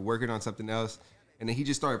then we were working on something else, and then he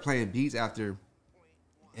just started playing beats after,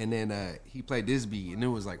 and then he played this beat, and it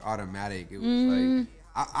was like automatic. It was like.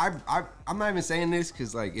 I'm not even saying this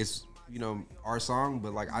because like it's, you know, our song,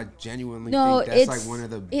 but like I genuinely think that's like one of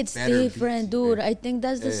the better different, beats, dude. man. I think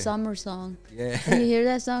that's the summer song. Yeah. When you hear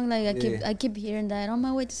that song, like I keep hearing that on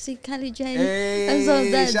my way to see Cali J. Hey,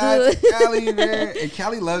 that, shout out dude. to Cali, man. And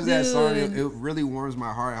Cali loves that song. It really warms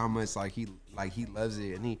my heart how much like he loves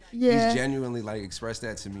it, and he's genuinely like expressed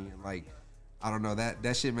that to me, and like I don't know,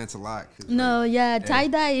 that shit meant a lot. No, like, Tie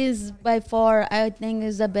Dye is by far, I think,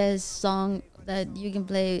 is the best song that you can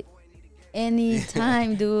play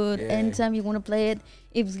anytime, dude. Anytime you want to play it,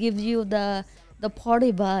 it gives you the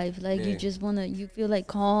party vibe. Like you just you feel like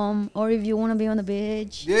calm, or if you want to be on the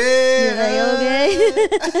beach, you're like,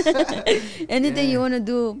 okay. Anything you want to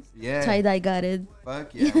do, Tie Dye got it.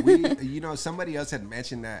 Fuck yeah. We, you know, somebody else had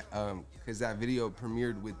mentioned that because that video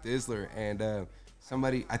premiered with Thizzler, and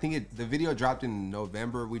somebody, I think the video dropped in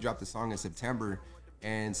November. We dropped the song in September,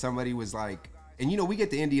 and somebody was like, and you know, we get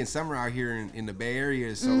the Indian summer out here in the Bay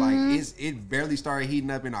Area, so like it barely started heating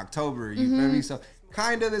up in October. You feel me? So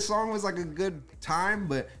kind of the song was like a good time,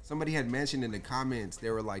 but somebody had mentioned in the comments, they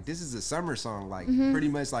were like, this is a summer song. Like pretty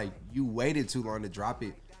much like you waited too long to drop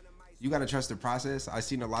it. You gotta trust the process. I've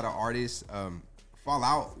seen a lot of artists fall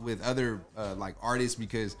out with other like artists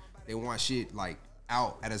because they want shit like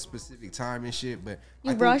out at a specific time and shit, but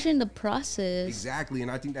you're rushing the process. Exactly, and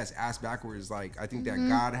I think that's ass backwards. Like I think that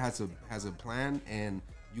God has a plan, and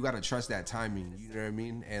you gotta trust that timing. You know what I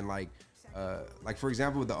mean? And like for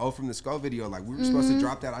example, with the O from the Skull video, like we were supposed to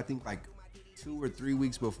drop that I think like 2 or 3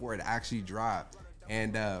 weeks before it actually dropped,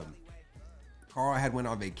 and Carl had went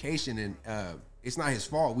on vacation, and it's not his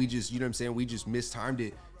fault. We just, you know what I'm saying, we just mistimed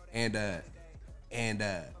it, and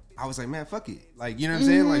I was like, man, fuck it. Like, you know what I'm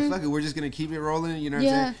saying? Like, fuck it. We're just going to keep it rolling. You know what I'm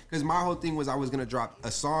saying? Because my whole thing was I was going to drop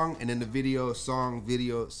a song and then the video, song,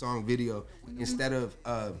 video, song, video. Instead of,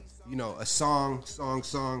 you know, a song,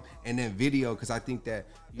 and then video. Because I think that,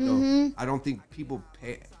 you know, I don't think people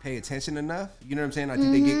pay attention enough. You know what I'm saying? I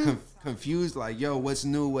think they get confused. Like, yo, what's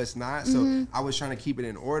new, what's not? So I was trying to keep it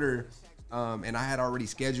in order. And I had already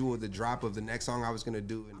scheduled the drop of the next song I was going to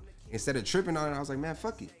do. instead of tripping on it, I was like, man,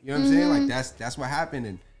 fuck it. You know what I'm saying? Like that's what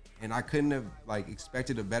happened, and I couldn't have like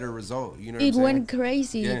expected a better result. You know what I'm saying? It went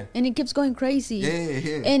crazy, and it keeps going crazy.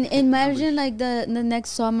 Yeah. And imagine like the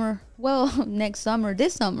next summer. Well, this summer.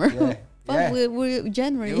 Yeah. Fuck, we're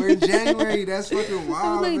January. We're in January. That's fucking wild.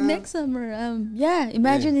 I was like, man. next summer.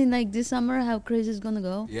 Imagine in like this summer how crazy it's gonna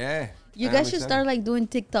go. Yeah. You guys should start like doing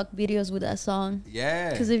TikTok videos with that song.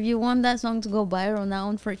 Yeah. Because if you want that song to go viral now,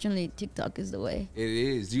 unfortunately, TikTok is the way. It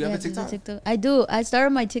is. Do you have a TikTok? I do. I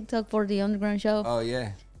started my TikTok for the Underground show. Oh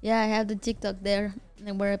yeah. Yeah, I have the TikTok there,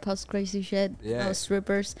 and where I post crazy shit. Yeah.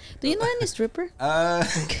 Strippers. Do you know any stripper? I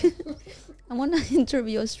want to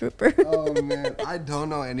interview a stripper. Oh man, I don't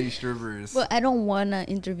know any strippers. But I don't want to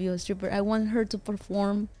interview a stripper. I want her to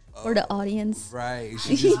perform for the audience. Right.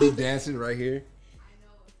 She just be dancing right here.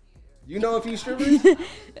 You know a few strippers?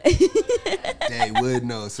 They would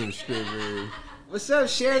know some strippers. What's up?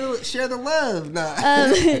 Share the love. Nah.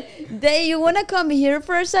 They, you want to come here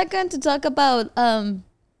for a second to talk about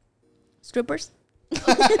strippers?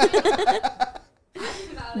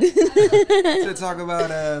 To talk about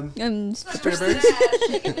strippers.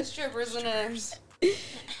 Shaking the strippers and others.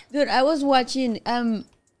 Dude, I was watching. I'm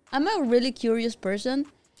a really curious person,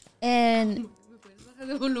 and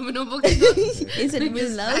is it really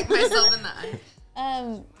loud? Smack myself in the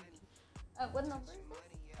eye. What number?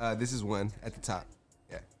 This is 1 at the top.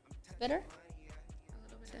 Yeah. Better?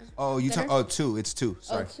 Oh, you talk. Oh, 2. It's 2.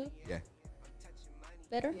 Sorry. Oh, 2? Yeah.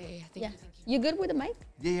 Better? Yeah. Yeah. You good with the mic?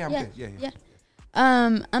 Yeah, I'm good. Yeah.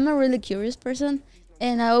 I'm a really curious person,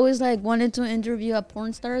 and I always like wanted to interview a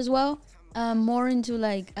porn star as well. More into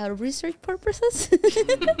like research purposes.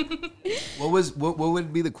 What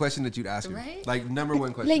would be the question that you'd ask her? Right? Like number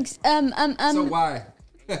one question. Like So why?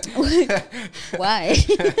 Why?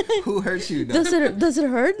 Who hurt you? No. Does it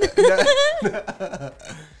hurt?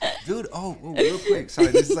 Dude, real quick. Sorry,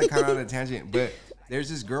 this is like kind of on a tangent, but there's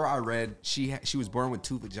this girl I read. She was born with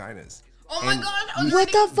 2 vaginas. Oh my god! What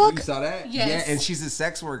the fuck? You saw that? Yes. Yeah, and she's a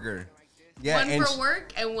sex worker. Yeah, One for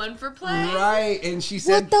work and one for play. Right, and she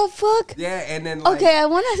said, What the fuck? yeah, and then like, Okay, I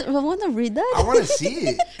wanna read that. I want to see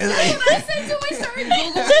it. And, like, I said to I started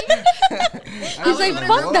Googling. I He's was like, whoa.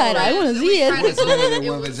 fuck that. I wanna see it. What's better than It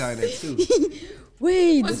one was- vagina too?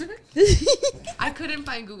 Wait. Was it? I couldn't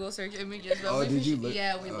find Google search images. But Oh, maybe did you look?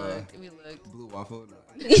 Yeah, we looked. We looked. Blue waffle.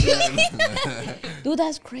 Dude,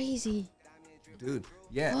 that's crazy. Dude,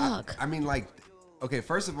 yeah. Fuck. I mean, like, okay,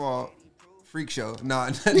 first of all, freak show.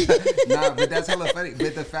 Nah, but that's hella funny.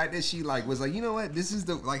 But the fact that she like was like, you know what? This is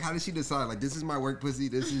the like. How did she decide? Like, this is my work pussy.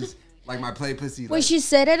 This is like my play pussy. Wait, Like, she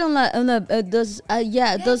said it on the does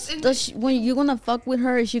and- does she, when you gonna fuck with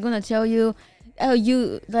her? Is she gonna tell you? Oh,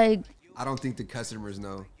 you like. I don't think the customers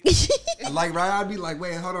know. Like, right? I'd be like,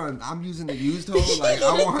 wait, hold on. I'm using the used hole. Like,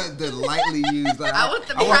 I want the lightly used. Like, I want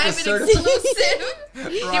the I private certified- exclusive. Give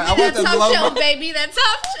me Right, I want that the top blow shelf, mo- baby. That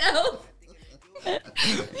top shelf.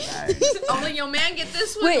 Only your man get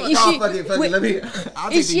this one. Wait, Look, is Oh, she- fuck it. wait, Let me. I'll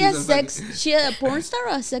take Is the she a used one, fuck sex? She a porn star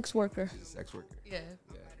or a sex worker? it. Sex worker. yeah.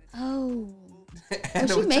 Oh, And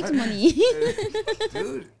well, she I'm makes trying- money.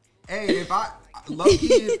 Dude, hey, if I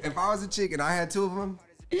was a chick and I had 2 of them,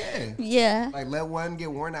 yeah, Yeah, like let one get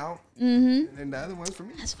worn out, and then the other one's for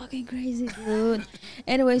me. that's fucking crazy, dude.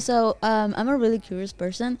 Anyway, so I'm a really curious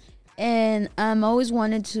person, and I'm always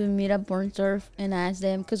wanted to meet a porn star and ask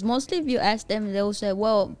them, because mostly if you ask them, they'll say,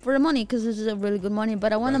 well, for the money, because this is a really good money.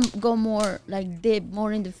 But I want to go more like deep,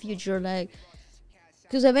 more in the future, like,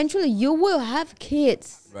 because eventually you will have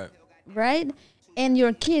kids, Right. right? And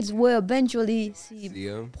your kids will eventually see See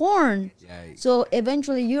 'em? porn. Yikes. So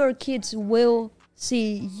eventually your kids will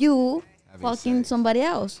see you Having fucking sex. somebody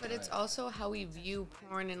else. But it's also how we view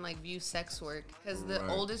porn and like view sex work, because the Right.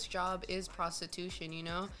 oldest job is prostitution, you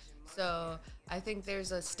know. So I think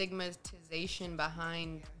there's a stigmatization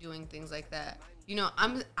behind doing things like that. You know,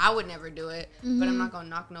 I would never do it, but I'm not gonna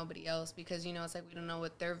knock nobody else, because you know it's like we don't know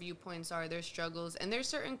what their viewpoints are, their struggles, and there's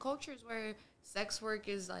certain cultures where sex work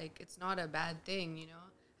is like it's not a bad thing. You know,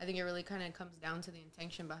 I think it really kind of comes down to the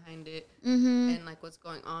intention behind it and like what's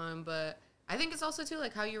going on, but. I think it's also too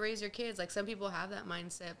like how you raise your kids. Like some people have that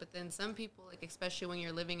mindset, but then some people, like especially when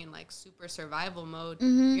you're living in like super survival mode,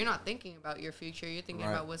 you're not thinking about your future. You're thinking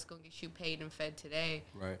Right. about what's going to get you paid and fed today.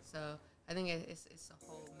 Right. So I think it's a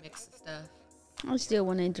whole mix of stuff. I still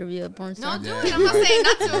want to interview a porn No, star do Yeah. it. I'm not saying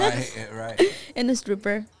not to. Right. Right. and a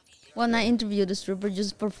stripper. Well, not interview the stripper,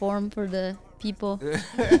 just perform for the people.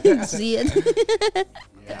 See it.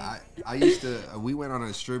 Yeah, I used to. We went on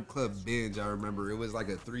a strip club binge. I remember it was like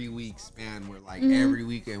a 3-week span where like every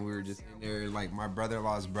weekend we were just in there. Like my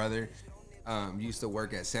brother-in-law's brother, used to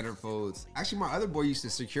work at Centerfolds. Actually, my other boy used to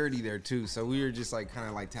security there too. So we were just like kind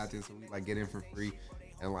of like tapped in, so we like get in for free,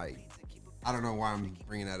 and like I don't know why I'm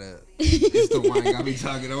bringing that up. It's the wine got me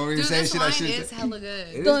talking over here saying this shit. wine I should. is hella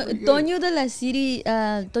good. Toño de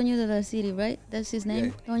la City, right? That's his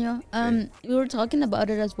name, Toño. We were talking about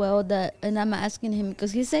it as well. And I'm asking him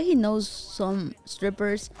because he said he knows some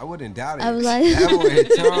strippers. I wouldn't doubt it. I was like, that boy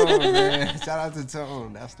Tone, man. Shout out to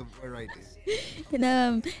Tone. That's the boy right there.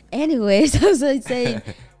 And anyways, I was like saying,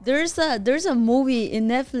 there's a movie in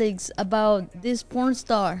Netflix about this porn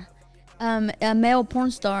star. A male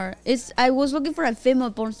porn star. I was looking for a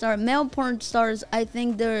female porn star. Male porn stars, I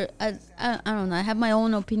think they're I don't know. I have my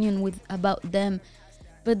own opinion about them,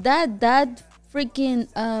 but that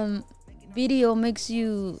freaking video makes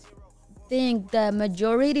you think that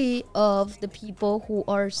majority of the people who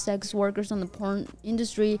are sex workers on the porn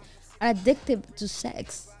industry are addicted to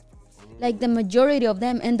sex. Like the majority of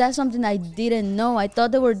them, and that's something I didn't know. I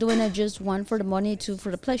thought they were doing it just one for the money, two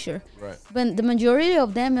for the pleasure. Right. But the majority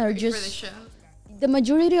of them are just for the show. The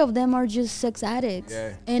majority of them are just sex addicts.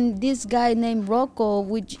 Yeah. And this guy named Rocco,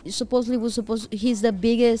 which he's the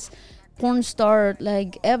biggest porn star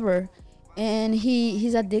like ever, and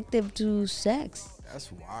he's addicted to sex.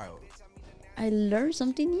 That's wild. I learned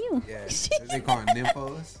something new. Yeah. They call it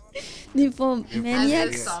nymphos. Nymphomaniacs.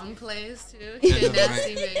 As the song plays too. She a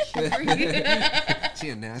nasty bitch. She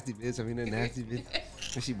a nasty bitch. I mean a nasty bitch.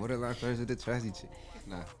 And she borderline first with the trashy chick.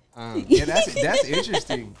 Nah. Yeah, that's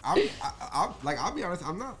interesting. I'll be honest.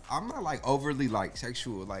 I'm not like overly like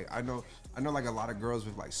sexual. Like I know like a lot of girls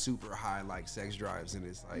with like super high like sex drives, and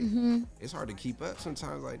it's like it's hard to keep up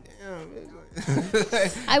sometimes. Like damn,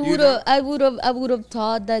 like, I would have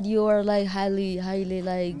thought that you are like highly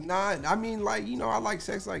like. Nah, I mean like I like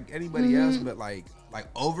sex like anybody else, but like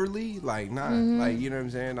overly like not like you know what I'm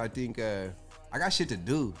saying. I think I got shit to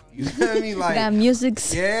do. You know what I mean? Like got music.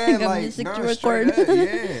 Yeah, got like music no, to record.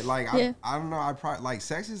 Yeah, like Yeah. I don't know. I probably like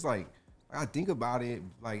sex is like I think about it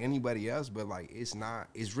like anybody else, but like it's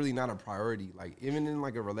really not a priority. Like even in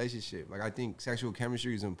like a relationship, like I think sexual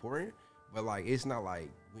chemistry is important, but like it's not like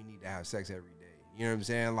we need to have sex every day. You know what I'm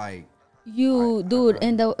saying? Like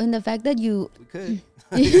and the fact that you we could.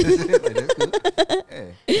 Like, that's cool.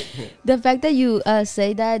 Yeah. the fact that you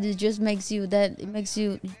say that it makes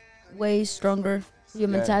you way stronger. Your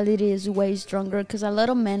mentality is way stronger because a lot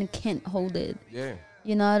of men can't hold it. Yeah.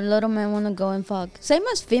 A lot of men want to go and fuck. Same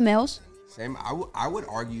as females. Same. I would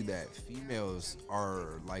argue that females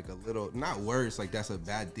are like a little not worse. Like that's a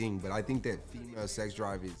bad thing, but I think that female sex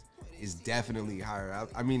drive is definitely higher.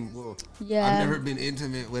 I mean, well, yeah. I've never been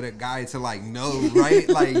intimate with a guy to like know, right?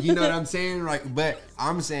 Like you know what I'm saying? Like, but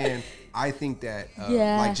I'm saying I think that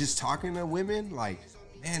like just talking to women, like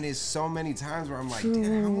man, there's so many times where I'm like,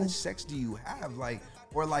 damn, how much sex do you have? Like,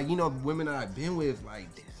 or like women that I've been with, like.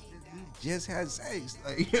 Just had sex.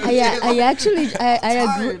 Like, you know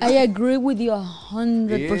I agree with you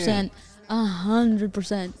 100%.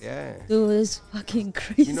 100%. Yeah. Dude, it's fucking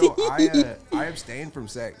crazy. I abstained from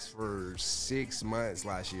sex for 6 months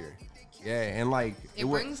last year. Yeah, and like it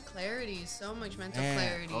brings clarity, so much mental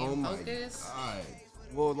clarity and focus. My God.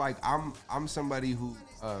 Well, like I'm somebody who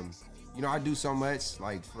I do so much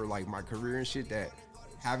like for like my career and shit that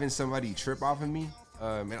having somebody trip off of me.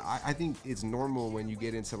 And I think it's normal when you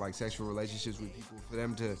get into like sexual relationships with people for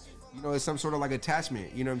them to, it's some sort of like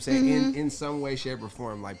attachment, you know what I'm saying? In some way, shape or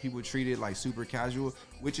form. Like people treat it like super casual,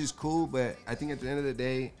 which is cool. But I think at the end of the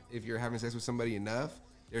day, if you're having sex with somebody enough,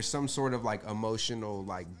 there's some sort of like emotional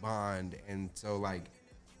like bond. And so like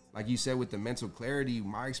you said, with the mental clarity,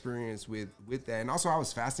 my experience with that. And also I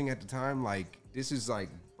was fasting at the time. Like this is like,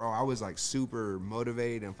 bro, I was like super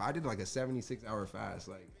motivated. And if I did like a 76-hour fast,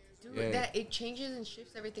 like, dude, that it changes and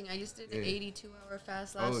shifts everything. I just did an 82-hour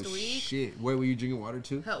fast last week. Oh shit! Wait, were you drinking water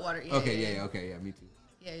too? Hot water. Yeah. Okay. Yeah. Me too.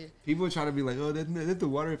 Yeah. People try to be like, oh, that's the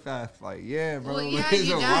water fast. Like, yeah, bro. Well, yeah, it's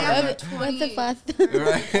you a die water after What's the fast?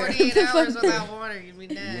 Right. 48 hours without water, you'd be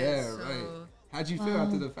dead. Yeah, so. right. How'd you feel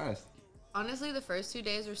after the fast? Honestly, the first 2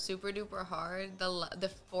 days were super duper hard.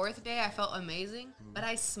 The fourth day, I felt amazing, but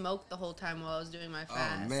I smoked the whole time while I was doing my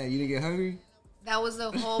fast. Oh man, you didn't get hungry? That was the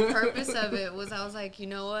whole purpose of it. I was like, you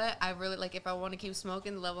know what? I really like if I want to keep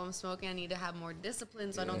smoking the level I'm smoking, I need to have more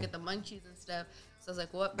discipline so I don't get the munchies and stuff. So I was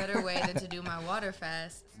like, what better way than to do my water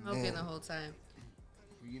fast, smoking the whole time.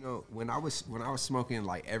 When I was smoking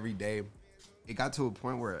like every day, it got to a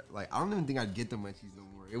point where like I don't even think I'd get the munchies no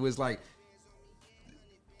more. It was like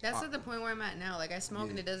that's at the point where I'm at now. Like I smoke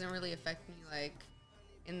and it doesn't really affect me like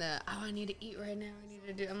in the I need to eat right now. I need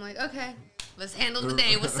to do. I'm like, okay, Let's handle the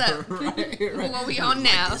day. What's up? Right. What we on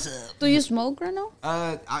now? Do you smoke right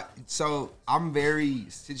now? So I'm very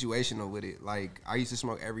situational with it. Like I used to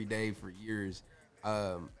smoke every day for years.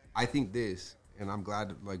 I think this, and I'm glad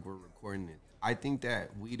that, like we're recording it. I think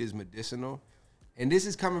that weed is medicinal, and this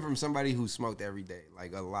is coming from somebody who smoked every day,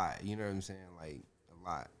 like a lot. You know what I'm saying? Like a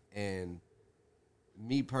lot. And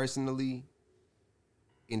me personally,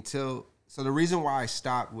 so the reason why I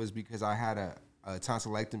stopped was because I had a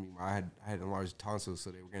tonsillectomy. I had enlarged tonsils,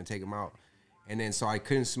 so they were gonna take them out. And then so I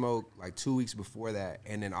couldn't smoke like 2 weeks before that.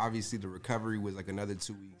 And then obviously the recovery was like another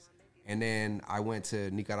 2 weeks. And then I went to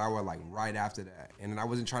Nicaragua like right after that. And then I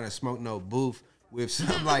wasn't trying to smoke no booth with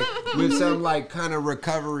some like kind of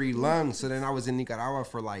recovery lungs. So then I was in Nicaragua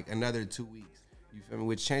for like another 2 weeks. You feel me?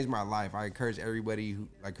 Which changed my life. I encourage everybody who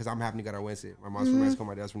like, cause I'm half Nicaraguense. My mom's from Mexico,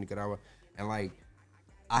 my dad's from Nicaragua. And like,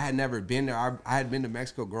 I had never been there. I had been to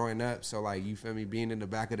Mexico growing up. So like, you feel me? Being in the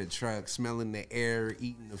back of the truck, smelling the air,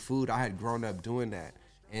 eating the food. I had grown up doing that.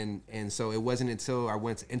 And so it wasn't until I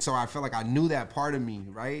went and so I felt like I knew that part of me,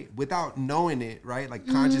 right? Without knowing it, right? Like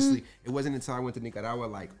consciously, it wasn't until I went to Nicaragua,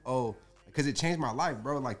 like, oh, because it changed my life,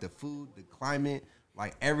 bro. Like the food, the climate,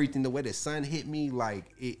 like everything, the way the sun hit me, like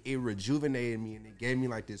it rejuvenated me and it gave me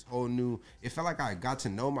like this whole new, it felt like I got to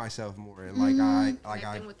know myself more. And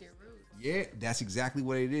Connecting with your roots. Yeah, that's exactly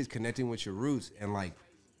what it is, connecting with your roots. And like,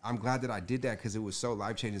 I'm glad that I did that because it was so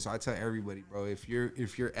life-changing. So I tell everybody, bro, if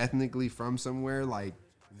you're ethnically from somewhere, like,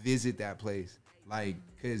 visit that place. Like,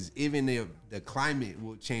 because even the climate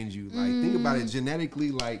will change you. Like, think about it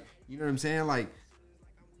genetically, like, you know what I'm saying? Like,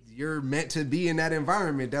 you're meant to be in that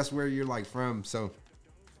environment. That's where you're, like, from. So,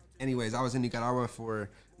 anyways, I was in Nicaragua for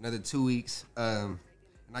another 2 weeks. And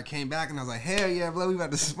I came back and I was like, hell yeah, bro, we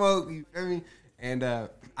about to smoke. You feel me? And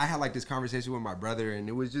I had like this conversation with my brother, and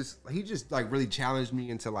it was just he just like really challenged me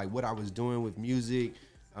into like what I was doing with music.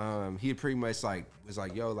 He had pretty much like was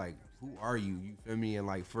like, yo, like, who are you? You feel me? And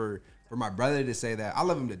like for my brother to say that, I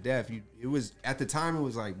love him to death. It was at the time it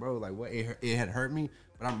was like, bro, like what it had hurt me,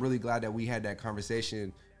 but I'm really glad that we had that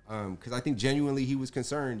conversation because I think genuinely he was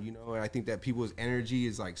concerned, you know, and I think that people's energy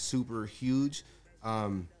is like super huge.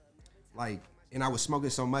 Like, and I was smoking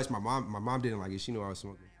so much. My mom didn't like it. She knew I was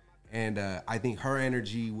smoking. And I think her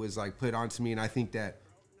energy was like put onto me. And I think that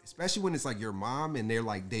especially when it's like your mom and they're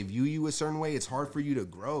like, they view you a certain way, it's hard for you to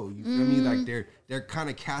grow. You feel me? Like they're kind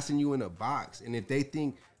of casting you in a box. And if they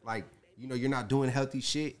think like, you know, you're not doing healthy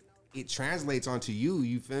shit, it translates onto you.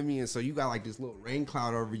 You feel me? And so you got like this little rain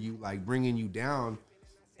cloud over you, like bringing you down.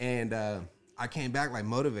 And I came back like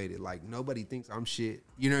motivated. Like nobody thinks I'm shit.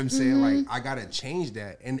 You know what I'm saying? Like I got to change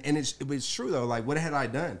that. And it's true though. Like what had I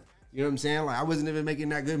done? You know what I'm saying? Like, I wasn't even making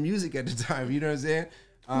that good music at the time. You know what I'm saying?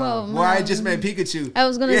 Well, I just made Pikachu. I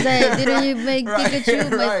was going to say, didn't you make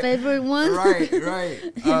Pikachu my favorite one?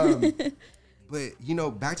 Right. But, you know,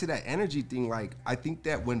 back to that energy thing, like, I think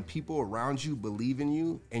that when people around you believe in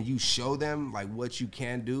you and you show them, like, what you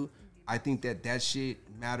can do, I think that shit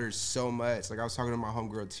matters so much. Like, I was talking to my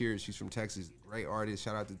homegirl, Tears. She's from Texas. Great artist.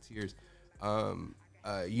 Shout out to Tears.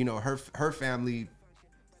 You know, her family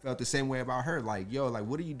felt the same way about her. Like, yo, like,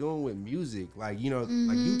 what are you doing with music? Like, you know,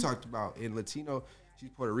 like you talked about in Latino, she's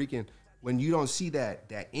Puerto Rican. When you don't see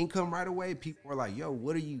that income right away, people are like, yo,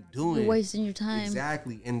 what are you doing? You're wasting your time.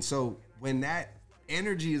 Exactly. And so when that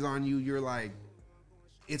energy is on you, you're like,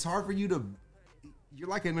 it's hard for you to, you're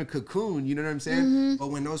like in a cocoon, you know what I'm saying? But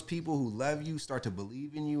when those people who love you start to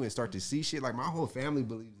believe in you and start to see shit, like my whole family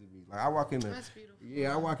believes in me. Like I walk in the, That's beautiful.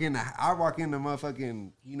 yeah, I walk in the motherfucking,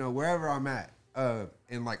 you know, wherever I'm at.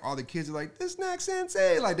 And like all the kids are like, the snack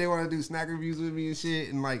sensei, like they want to do snack reviews with me and shit,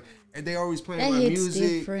 and like, and they always playing that my hits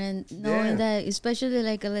music. Different knowing that, especially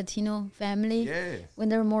like a Latino family, when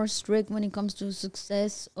they're more strict when it comes to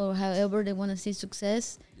success or however they want to see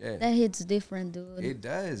success. That hits different, dude. It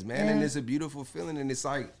does, man, and it's a beautiful feeling, and it's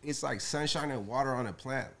like sunshine and water on a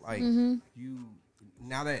plant. Like you,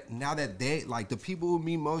 now that they like the people who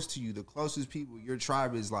mean most to you, the closest people, your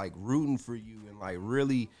tribe is like rooting for you and like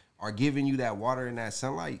really are giving you that water and that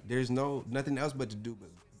sunlight. There's nothing else but to do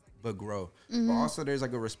but grow. But also there's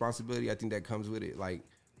like a responsibility I think that comes with it. Like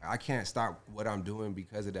I can't stop what I'm doing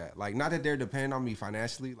because of that. Like not that they're depending on me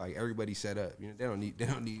financially. Like everybody's set up. You know, they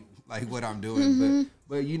don't need like what I'm doing.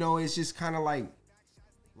 But you know, it's just kind of like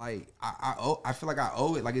I feel like I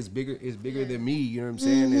owe it. Like it's bigger than me. You know what I'm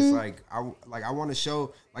saying? It's like I want to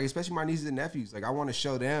show, like especially my nieces and nephews. Like I want to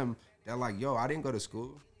show them that like, yo, I didn't go to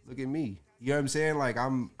school. Look at me. You know what I'm saying? Like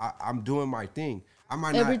I'm doing my thing. I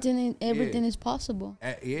might everything is possible.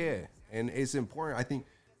 Yeah, and it's important.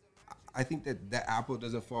 I think that apple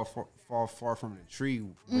doesn't fall far from the tree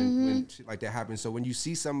when shit like that happens. So when you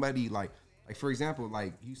see somebody like like for example,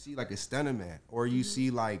 like you see like a stunner man, or you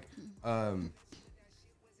see like I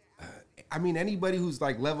mean anybody who's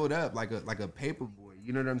like leveled up, like a paper boy.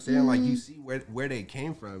 You know what I'm saying? Like you see where they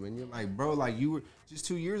came from, and you're like, bro, like you were just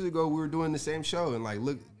 2 years ago we were doing the same show, and like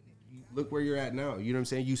look where you're at now. You know what I'm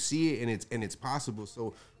saying? You see it, and it's possible.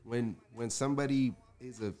 So when somebody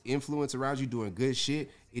is an influence around you doing good shit,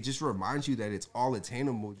 it just reminds you that it's all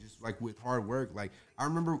attainable, just like with hard work. Like I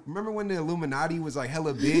remember when the Illuminati was like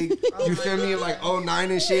hella big, you feel me, in like '09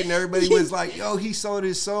 and shit, and everybody was like, yo, he sold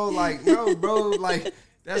his soul. Like, no, bro, like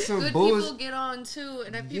that's some good bullshit. People get on too,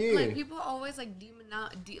 and people always like demonetize. No,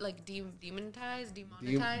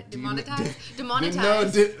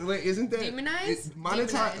 wait, isn't that demonize?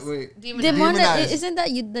 Monetize? Wait, Demonetize. Isn't that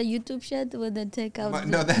the YouTube shit with the take out?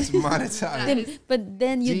 No, that's monetize. But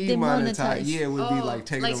then you demonetize. Yeah, it would be like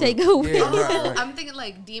take away. Yeah, right. I'm thinking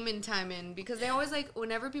like demon timing, because they always like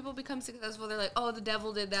whenever people become successful, they're like, oh, the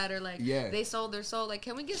devil did that, or like they sold their soul. Like,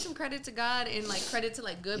 can we give some credit to God and like credit to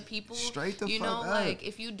like good people? Straight the fuck up. Like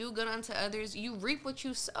if you do good unto others, you reap what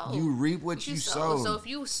you sow. You reap what you sow. So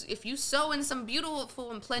if you sow in some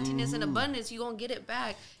beautiful and plentiness and abundance, you're gonna get it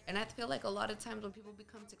back. And I feel like a lot of times when people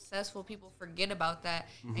become successful, people forget about that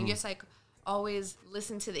and just like always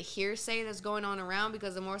listen to the hearsay that's going on around,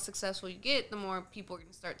 because the more successful you get, the more people are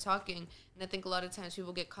going to start talking. And I think a lot of times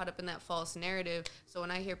people get caught up in that false narrative. So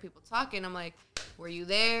when I hear people talking, I'm like, were you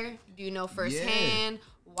there? Do you know firsthand?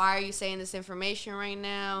 Why are you saying this information right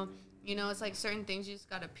now? You know, it's like certain things you just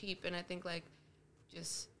got to peep. And I think like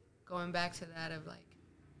just going back to that of like,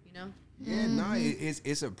 you know? Yeah, no,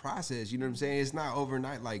 it's a process. You know what I'm saying? It's not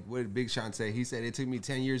overnight. Like what did Big Sean say? He said it took me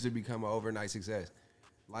 10 years to become an overnight success.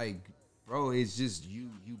 Like, bro, it's just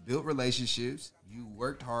you built relationships, you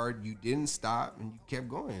worked hard, you didn't stop, and you kept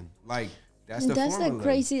going. Like that's the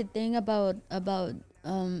crazy thing about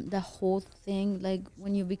the whole thing. Like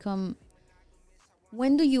when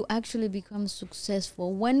do you actually become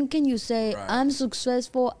successful? When can you say I'm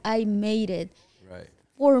successful? I made it. Right.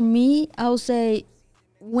 For me, I'll say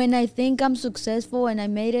when I think I'm successful and I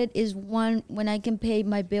made it is one, when I can pay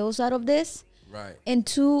my bills out of this. Right. And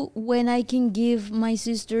two, when I can give my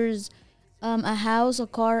sisters a house, a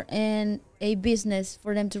car, and a business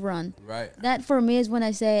for them to run. Right. That for me is when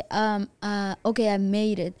I say, okay, I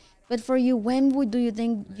made it. But for you, when do you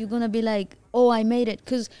think you're gonna be like, oh, I made it?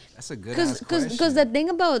 Because that's a good question. Because the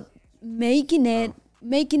thing about making it,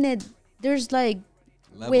 there's like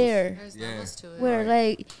levels. There's levels to it. Where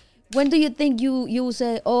like, when do you think you will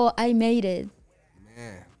say, oh, I made it?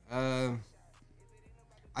 Man,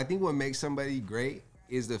 I think what makes somebody great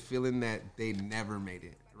is the feeling that they never made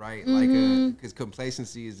it, right? Like, because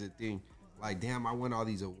complacency is a thing. Like, damn, I won all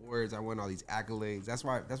these awards, I won all these accolades. That's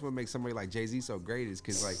what makes somebody like Jay-Z so great, is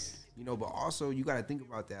because, like, you know, but also you got to think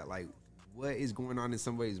about that. Like, what is going on in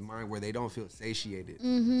somebody's mind where they don't feel satiated,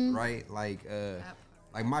 right? Like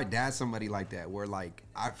my dad's somebody like that, where like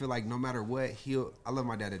I feel like no matter what I love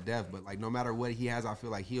my dad to death, but like no matter what he has, I feel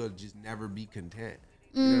like he'll just never be content.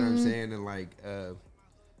 You know what I'm saying? And like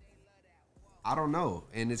I don't know,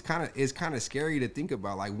 and it's kind of scary to think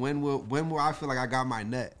about. Like when will I feel like I got my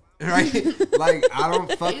nut? Right? Like I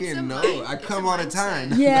don't fucking know. I come all the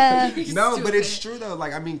time. Yeah. No, but it's true though.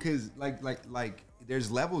 Like I mean, cause like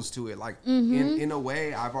there's levels to it. Like in a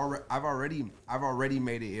way, I've already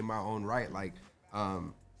made it in my own right. Like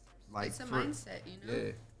it's a mindset, you know.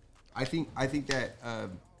 Yeah, I think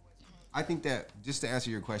that just to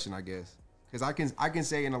answer your question, I guess, because I can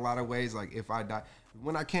say in a lot of ways, like if I die,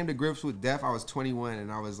 when I came to grips with death, I was 21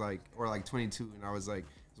 and I was like, or like 22, and I was like,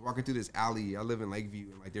 walking through this alley. I live in Lakeview,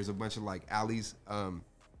 and like there's a bunch of like alleys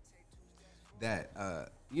that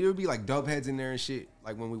you know, it'd be like dope heads in there and shit.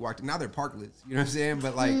 Like when we walked, now they're parklets, you know what I'm saying?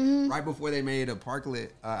 But like right before they made a parklet,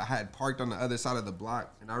 I had parked on the other side of the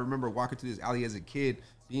block, and I remember walking through this alley as a kid,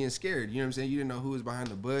 being scared. You know what I'm saying? You didn't know who was behind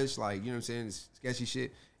the bush, like, you know what I'm saying? It's sketchy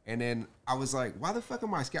shit. And then I was like, why the fuck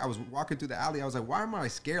am I scared? I was walking through the alley. I was like, why am I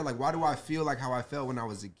scared? Like, why do I feel like how I felt when I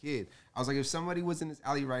was a kid? I was like, if somebody was in this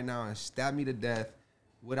alley right now and stabbed me to death,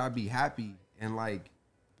 would I be happy? And like,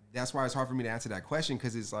 that's why it's hard for me to answer that question,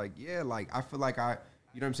 because it's like, yeah, like I feel like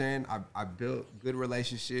you know what I'm saying? I built good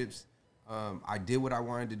relationships. I did what I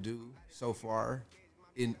wanted to do so far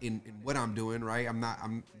in what I'm doing, right? I'm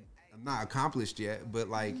not accomplished yet, but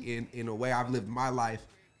like in a way I've lived my life,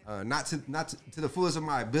 not to the fullest of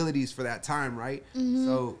my abilities for that time, right?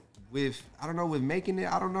 So with making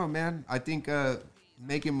it, I don't know, man. I think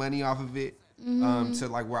making money off of it, to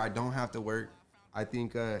like where I don't have to work. I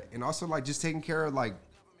think and also like just taking care of, like,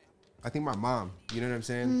 I think my mom, you know what I'm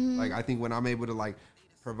saying? Like I think when I'm able to like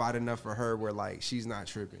provide enough for her where like she's not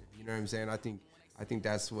tripping, you know what I'm saying? I think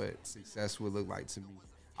that's what success would look like to me.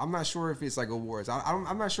 I'm not sure if it's like awards.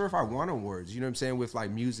 I'm not sure if I want awards. You know what I'm saying? With like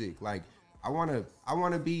music, like I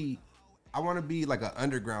wanna be like an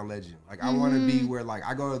underground legend. Like I wanna be where like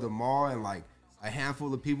I go to the mall and like a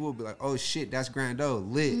handful of people will be like, oh shit, that's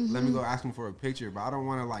Grando, lit. Let me go ask him for a picture. But I don't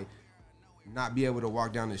wanna like not be able to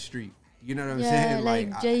walk down the street. You know what I'm saying? Like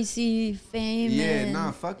JC fame.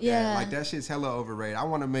 Yeah, fuck that. Like that shit's hella overrated. I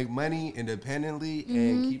want to make money independently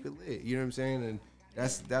and keep it lit. You know what I'm saying? And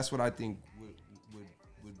that's what I think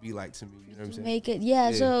would be like to me. You know what I'm saying? Make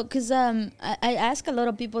it, So, cause I ask a lot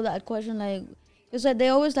of people that question, like, cause they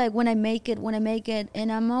always like when I make it,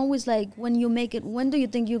 and I'm always like, when you make it, when do you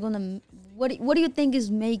think you're gonna? What do you think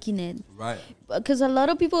is making it? Right. Because a lot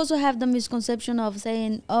of people also have the misconception of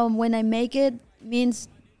saying, when I make it means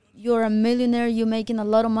you're a millionaire, you're making a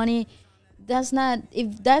lot of money. That's not,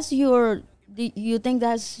 if that's you think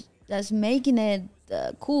that's making it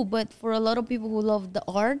cool. But for a lot of people who love the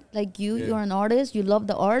art, like you're an artist, you love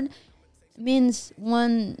the art, means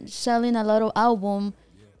one selling a lot of album,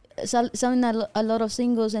 selling a lot of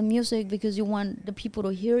singles and music because you want the people to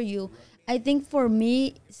hear you. I think for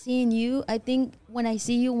me, seeing you, I think when I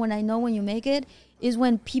see you, when I know when you make it, is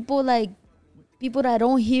when people that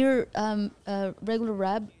don't hear regular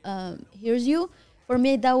rap hears you. For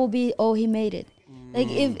me, that will be, he made it. Like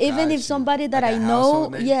if somebody that like I know,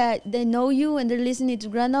 they know you and they're listening to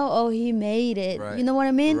Grano, he made it. Right. You know what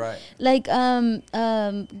I mean? Right. Like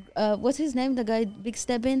what's his name? The guy Big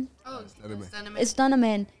Steppin'? Oh,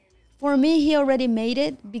 Stunnaman. For me, he already made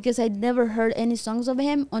it because I'd never heard any songs of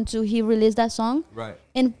him until he released that song. Right.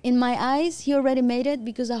 And in my eyes, he already made it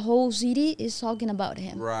because the whole city is talking about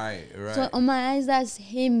him. Right. So on my eyes, that's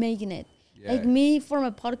him making it. Yeah. Like me, for my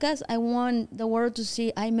podcast, I want the world to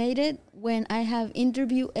see I made it. When I have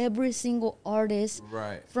interviewed every single artist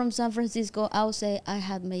from San Francisco, I'll say I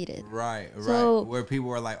had made it. Right. So where people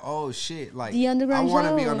are like, oh shit, like the underground I want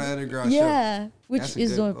to be on the underground show. Yeah, which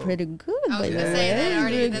is doing pretty good. I was gonna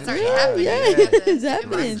say that's already happening. Yeah, it's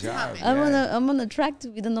happening. Job, I'm on the track to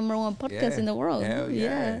be the #1 podcast in the world. Hell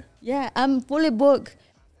yeah. I'm fully booked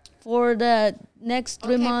for the next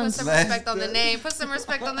 3 months. Put some respect on the name. Put some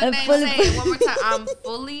respect on the name. Say it one more time. I'm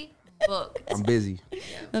fully booked. I'm busy.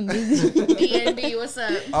 I'm busy. DNB, what's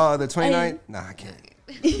up? Oh, the 29th? Nah, I can't.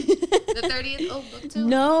 The 30th? Oh, book too?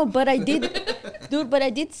 No, but I did. Dude, but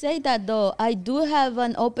I did say that, though. I do have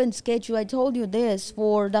an open schedule. I told you this.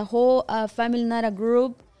 For the whole Family Nada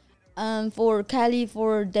group, for Cali,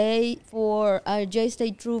 for Day, for J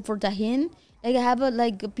Stay True, for Tahin. Like, I have,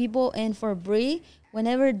 people, and for Bree.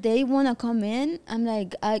 Whenever they want to come in, I'm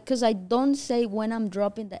like, because I don't say when I'm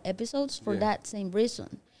dropping the episodes for that same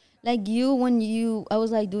reason. Like I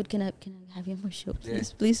was like, dude, can I have you on my show?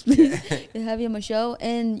 Please. Can I have you on my show?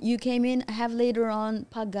 And you came in. I have later on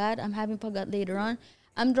Pagat. I'm having Pagat later on.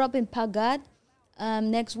 I'm dropping Pagat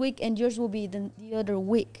next week, and yours will be the other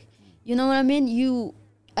week. You know what I mean?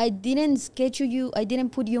 I didn't schedule you. I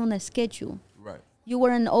didn't put you on a schedule. Right. You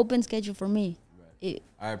were an open schedule for me.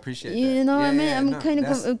 I appreciate that. You know what I mean? I'm kind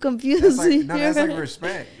of confused. That's like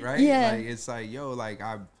respect, right? Yeah. Like, it's like, yo, like,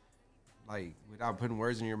 I'm, like, without putting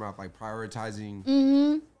words in your mouth, like,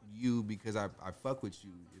 prioritizing you because I fuck with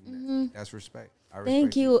you. And that's respect. I respect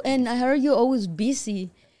Thank you. And I heard you're always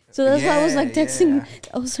busy. So that's why I was like texting.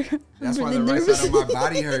 Yeah. Oh, sir, that's really why the nervous. right side of my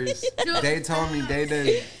body hurts. They told me they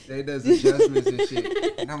does adjustments and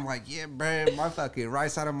shit, and I'm like, yeah, bro, my fucking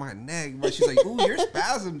right side of my neck. But she's like, ooh, you're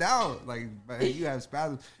spasmed out. Like, you have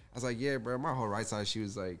spasms. I was like, yeah, bro, my whole right side. She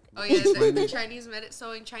was like, oh yeah, the Chinese medicine.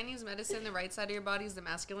 So in Chinese medicine, the right side of your body is the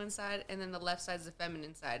masculine side, and then the left side is the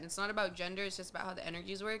feminine side. And it's not about gender; it's just about how the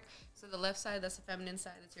energies work. So the left side, that's the feminine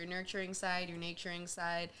side. That's your nurturing side, your naturing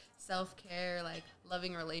side, self-care, like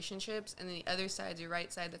loving relationships. And then the other side is your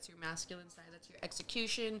right side. That's your masculine side. That's your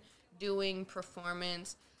execution, doing,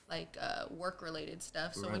 performance, like work-related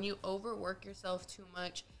stuff. So when you overwork yourself too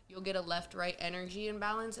much, you'll get a left-right energy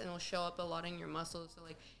imbalance, and it'll show up a lot in your muscles. So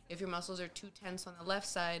like if your muscles are too tense on the left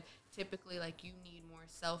side, typically like you need more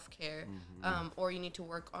self-care, or you need to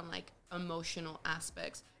work on like emotional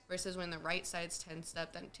aspects. Versus when the right side's tensed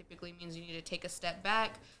up, that typically means you need to take a step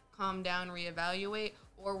back, calm down, reevaluate,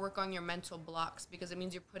 or work on your mental blocks, because it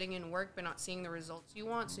means you're putting in work but not seeing the results you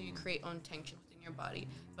want, so you create own tension within your body.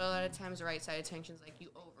 But a lot of times the right side of tension is like you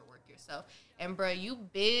overwork yourself. And bro, you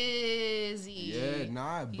busy. Yeah,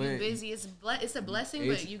 nah, but you busy. It's a blessing,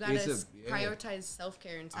 but you gotta prioritize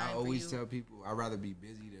self-care and time. I always tell people I'd rather be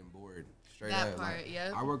busy than bored. Straight that up. part,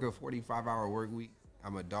 like, I work a 45-hour work week.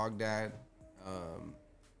 I'm a dog dad.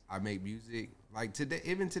 I make music. Like today,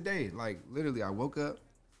 even today, like literally, I woke up,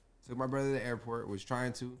 took my brother to the airport, was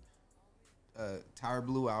trying to, tire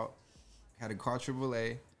blew out, had to call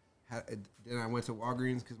AAA, then I went to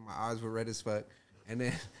Walgreens because my eyes were red as fuck. And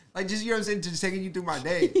then, like, just, you know what I'm saying, just taking you through my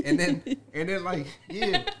day. And then, like,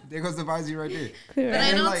 yeah, there goes the Visey right there. But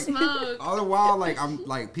I don't like, smoke. All the while, like, I'm,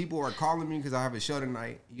 like, people are calling me because I have a show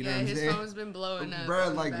tonight. You know what I'm saying? His phone's been blowing up.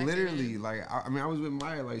 Bro, like, literally, like, I mean, I was with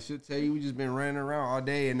Maya, like, she'll tell you, we just been running around all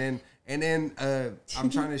day. And then I'm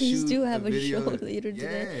trying to shoot. You still have a video. show later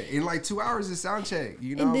today. Yeah, in like 2 hours of sound check,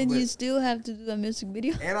 you know. And then you still have to do a music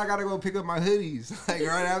video. And I gotta go pick up my hoodies, like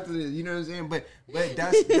right after this. You know what I'm saying? But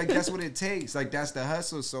that's like that's what it takes. Like that's the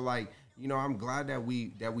hustle. So like, you know, I'm glad that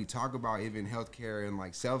we talk about even healthcare and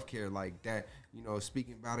like self-care like that. You know,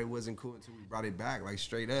 speaking about it wasn't cool until we brought it back, like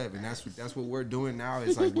straight up. And that's what we're doing now.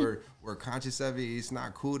 It's like we're conscious of it. It's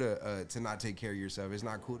not cool to not take care of yourself. It's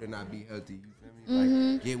not cool to not be healthy. You feel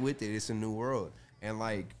me? Like get with it. It's a new world. And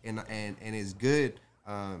like and it's good.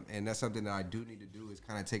 And that's something that I do need to do is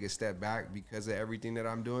kind of take a step back because of everything that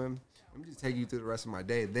I'm doing. Let me just take you through the rest of my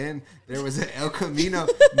day. Then there was an El Camino.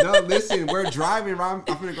 No, listen, we're driving. I'm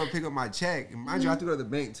gonna go pick up my check. And mind you, I have to go to the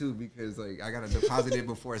bank too because like I gotta deposit it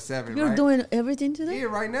before 7. You're right? doing everything today? Yeah,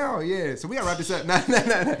 right now. Yeah. So we gotta wrap this up. No.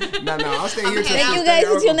 I'll stay here. Thank you guys.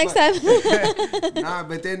 Until next time. Nah,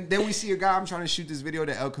 but then we see a guy. I'm trying to shoot this video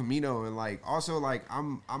to El Camino, and like also like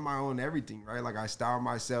I'm my own everything, right? Like I style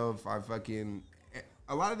myself. I fucking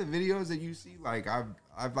a lot of the videos that you see, like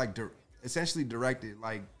I've like essentially directed,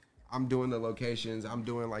 like. I'm doing the locations. I'm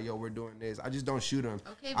doing like, yo, we're doing this. I just don't shoot them.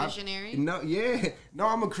 Okay, visionary. No,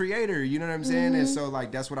 I'm a creator. You know what I'm saying? And so like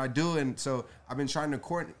that's what I do. And so I've been trying to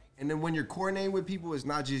coordinate. And then when you're coordinating with people, it's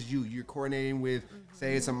not just you. You're coordinating with,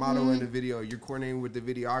 say, it's a model in the video. You're coordinating with the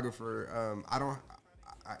videographer.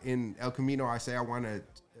 In El Camino, I say I want a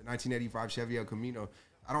 1985 Chevy El Camino.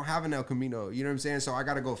 I don't have an El Camino. You know what I'm saying? So I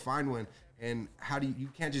got to go find one. And how do you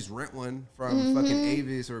can't just rent one from fucking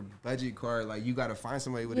Avis or Budget Car. Like, you got to find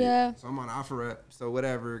somebody with it. So I'm on OfferUp. So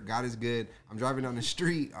whatever. God is good. I'm driving down the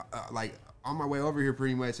street, like, on my way over here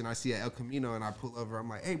pretty much, and I see an El Camino, and I pull over. I'm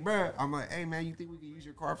like, hey, bro. I'm like, hey, man, you think we can use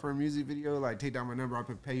your car for a music video? Like, take down my number. I'll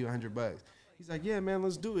pay you $100. He's like, yeah, man,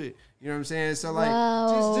 let's do it. You know what I'm saying? So, like,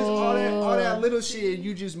 just all that little shit,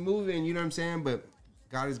 you just moving, you know what I'm saying? But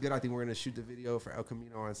God is good. I think we're going to shoot the video for El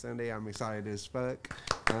Camino on Sunday. I'm excited as fuck.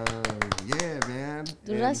 Yeah, man.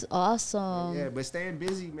 Dude, that's awesome. Yeah, but staying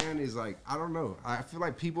busy, man, is like, I don't know. I feel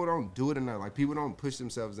like people don't do it enough. Like, people don't push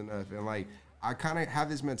themselves enough. And, like, I kind of have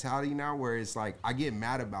this mentality now where it's like, I get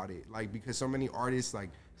mad about it. Like, because so many artists, like,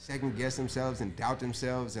 second guess themselves and doubt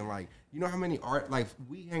themselves. And, like, you know how many like,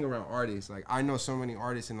 we hang around artists. Like, I know so many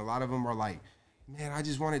artists, and a lot of them are like, man, I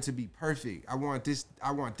just want it to be perfect. I want this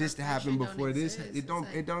to happen before this. It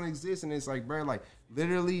don't exist. And it's like, bro, like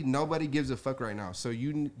literally nobody gives a fuck right now. So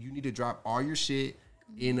you need to drop all your shit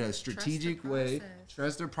in a strategic way,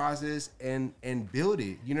 trust the process, and build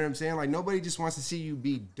it. You know what I'm saying? Like, nobody just wants to see you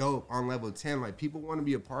be dope on level 10. Like, people want to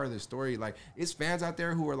be a part of the story. Like, it's fans out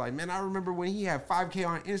there who are like, man, I remember when he had 5K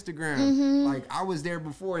on Instagram. Like, I was there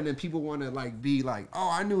before, and then people want to like be like, oh,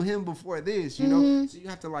 I knew him before this, you know? So you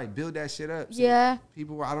have to like build that shit up. So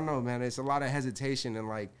people, I don't know, man. It's a lot of hesitation, and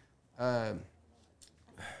like,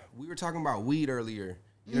 we were talking about weed earlier.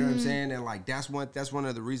 You know what I'm saying? And like that's one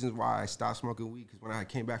of the reasons why I stopped smoking weed, because when I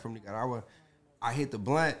came back from Nicaragua, I hit the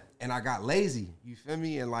blunt and I got lazy. You feel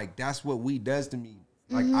me? And like that's what weed does to me.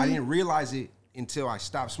 Like I didn't realize it until I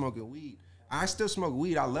stopped smoking weed. I still smoke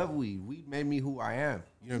weed. I love weed. Weed made me who I am.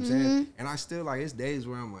 You know what I'm saying? And I still like, it's days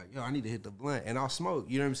where I'm like, yo, I need to hit the blunt, and I'll smoke.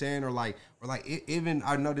 You know what I'm saying? Or like even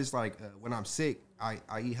I notice like when I'm sick, I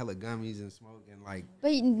eat hella gummies and smoke and like.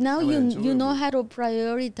 But now you know how to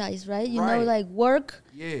prioritize, right? You know, like work.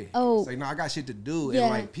 Yeah. Oh. It's like, no, I got shit to do, and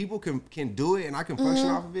like people can do it, and I can function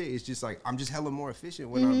off of it. It's just like I'm just hella more efficient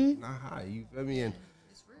when I'm not high. You feel me? And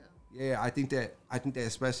it's real. Yeah, I think that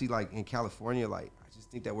especially like in California, like.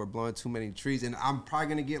 Think that we're blowing too many trees, and I'm probably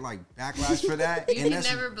gonna get like backlash for that. You can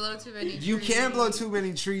never blow too many trees. You can blow too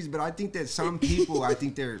many trees, but I think that some people, I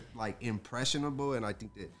think they're like impressionable, and I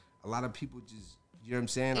think that a lot of people just, you know what I'm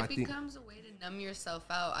saying? It becomes a way to numb yourself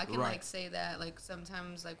out. I can like say that like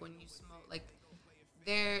sometimes like when you smoke, like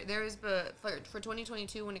there is, but for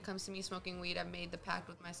 2022, when it comes to me smoking weed, I've made the pact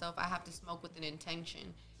with myself. I have to smoke with an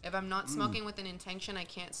intention. If I'm not smoking with an intention, I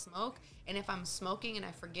can't smoke. And if I'm smoking and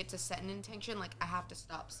I forget to set an intention, like I have to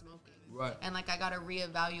stop smoking. Right. And like I gotta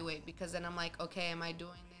reevaluate, because then I'm like, okay, am I doing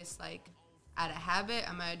this like out of habit?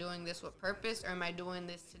 Am I doing this with purpose, or am I doing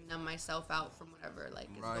this to numb myself out from whatever like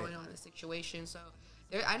is going on in the situation? So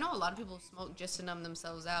I know a lot of people smoke just to numb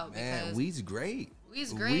themselves out. Man, because weed's great.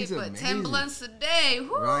 Weed's great, but amazing. 10 blunts a day.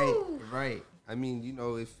 Woo! Right. I mean, you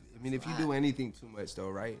know, if I mean, if you do anything too much,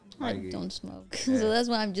 though, right? I don't smoke, so that's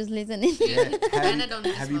why I'm just listening. Yeah.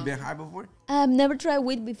 Have you smoke. been high before? I've never tried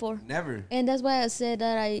weed before. Never. And that's why I said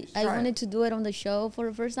that I wanted to do it on the show for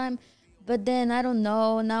the first time. But then I don't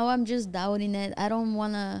know. Now I'm just doubting it. I don't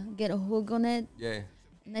want to get a hook on it. Yeah.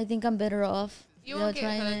 And I think I'm better off. You won't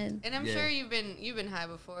get hooked. it. And I'm sure you've been high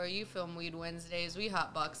before. You film Weed Wednesdays. We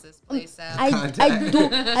hotbox this place out.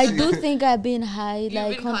 I do think I've been high, You've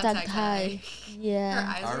like been contact high. Yeah.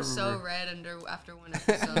 Her eyes were so red after one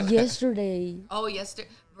episode. Yesterday. Oh, yesterday.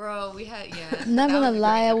 Bro, we had, Not that gonna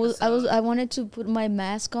was a lie, great I wanted to put my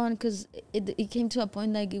mask on because it came to a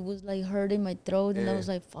point like it was like hurting my throat, and I was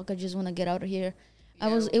like, fuck, I just want to get out of here.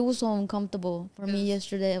 It was so uncomfortable for me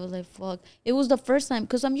yesterday. I was like, fuck. It was the first time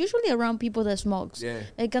because I'm usually around people that smokes. Yeah.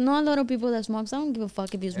 Like I know a lot of people that smokes. I don't give a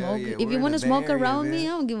fuck if you smoke. Yeah. If you want to smoke around me, I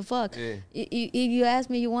don't give a fuck. Yeah. If you ask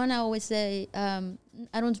me, you want, I always say,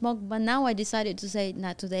 I don't smoke. But now I decided to say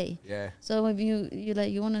not today. Yeah. So if you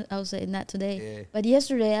want to, I'll say not today. Yeah. But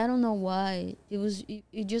yesterday, I don't know why.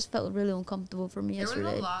 It just felt really uncomfortable for me yesterday.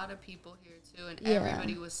 There were a lot of people here too, and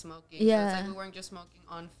everybody was smoking. Yeah. So it's like we weren't just smoking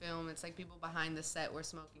on film. It's like people behind the set were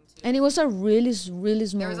smoking too. And it was a really small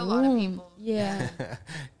room. There was a lot of people. Yeah.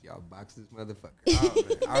 Y'all box this motherfucker. Oh,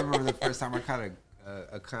 man. I remember the first time I caught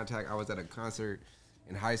a contact. I was at a concert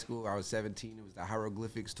in high school. I was 17. It was the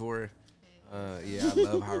Hieroglyphics tour. Yeah, I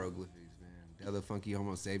love hieroglyphics, man. Della Funky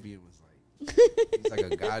Homo Sapien was like, he's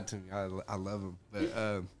like a god to me. I love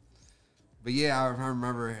him. But yeah, I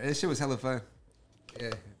remember that shit was hella fun. Yeah,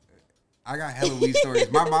 I got hella weed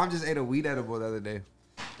stories. My mom just ate a weed edible the other day.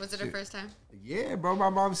 Was it her first time? Yeah, bro. My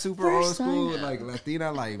mom's super old school, like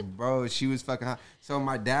Latina, like bro. She was fucking hot. So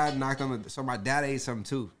my dad knocked on the. So my dad ate some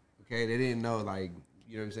too. Okay, they didn't know, like,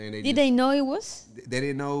 you know what I'm saying. Did they know it was? They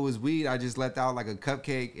didn't know it was weed. I just left out like a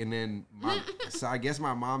cupcake, and then so I guess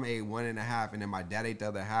my mom ate 1.5, and then my dad ate the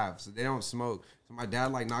other half. So they don't smoke. So my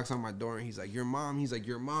dad like knocks on my door, and he's like, "Your mom." He's like,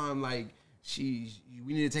 "Your mom, like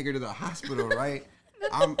we need to take her to the hospital, right?"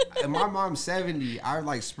 And my mom's 70. I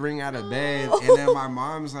like spring out of bed, and then my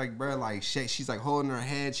mom's like, bro, like she's like holding her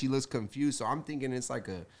head. She looks confused. So I'm thinking it's like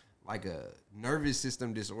a nervous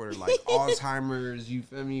system disorder, like Alzheimer's. You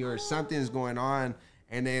feel me? Or something's going on.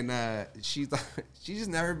 And then she's just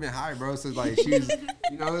never been high, bro. So like she's,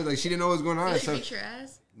 you know, like she didn't know what was going on. Did so you beat your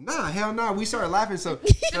ass? Nah, hell no. We started laughing. So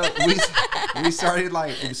we started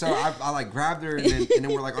like, so I like grabbed her, and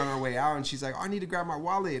then we're like on our way out, and she's like, oh, I need to grab my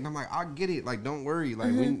wallet, and I'm like, I'll get it. Like, don't worry.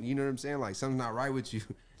 Like, when, you know what I'm saying? Like, something's not right with you.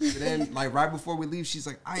 But then like right before we leave, she's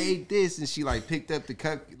like, I ate this, and she like picked up the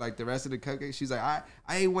cup, like the rest of the cupcake. She's like, I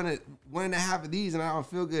ate 1.5 of these, and I don't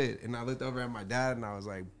feel good. And I looked over at my dad, and I was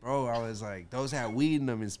like, bro, I was like, those had weed in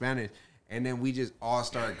them in Spanish. And then we just all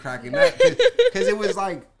started cracking up because it was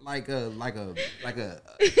like a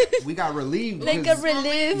we got relieved. Like a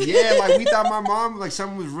relief. Yeah, like we thought my mom, like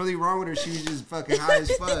something was really wrong with her. She was just fucking high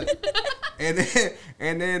as fuck. And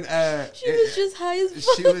then she was just high as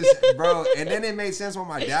fuck. She was, bro. And then it made sense when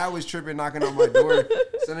my dad was tripping, knocking on my door.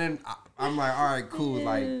 So then I'm like, all right, cool.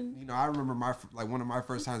 Like, you know, I remember one of my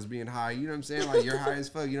first times being high. You know what I'm saying? Like, you're high as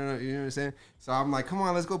fuck. You know what I'm saying? So I'm like, come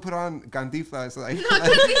on, let's go put on Cantinflas. Like,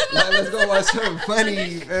 let's go watch something funny.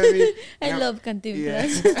 You feel me? I love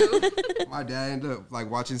Cantinflas. Yeah. My dad ended up like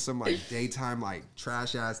watching some like daytime like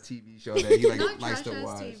trash ass TV show that he like likes to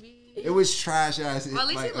watch. TV. It was trash ass. Well, at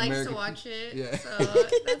least like, he likes American, to watch it. Yeah. So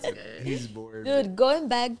that's good. He's bored. Dude, going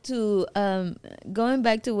back to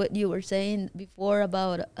what you were saying before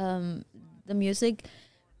about the music,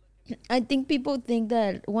 I think people think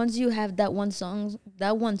that once you have that one song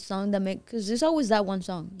that make, because there's always that one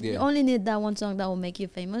song. Yeah. You only need that one song that will make you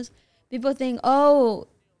famous. People think, oh,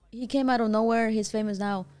 he came out of nowhere, he's famous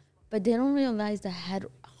now, but they don't realize the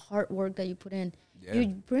hard work that you put in. Yeah.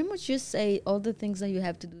 You pretty much just say all the things that you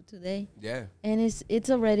have to do today. Yeah. And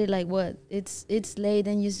it's already like what? It's late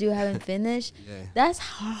and you still haven't finished. Yeah. That's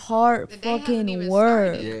hard fucking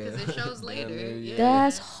work. Because it shows later. Yeah.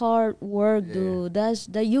 That's hard work, dude.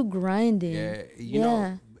 That you grinding. Yeah. You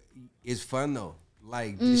know, it's fun though.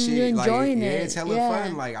 Like this shit, you're enjoying like, it. Yeah, it's hella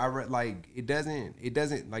fun. Like it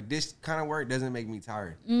doesn't like this kind of work doesn't make me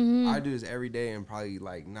tired. Mm-hmm. I do this every day and probably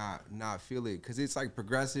like not feel it because it's like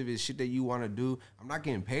progressive. It's shit that you want to do. I'm not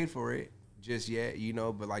getting paid for it just yet, you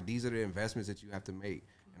know. But like these are the investments that you have to make.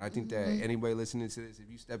 And I think that anybody listening to this, if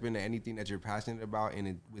you step into anything that you're passionate about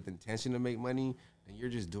and with intention to make money, then you're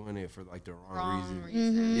just doing it for like the wrong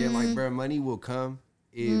reason. Mm-hmm. Yeah, like bro, money will come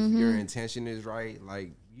if your intention is right.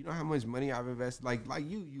 Like. You know how much money I've invested? Like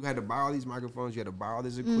you had to buy all these microphones, you had to buy all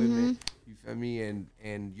this equipment. You feel me?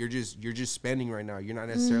 And you're just spending right now. You're not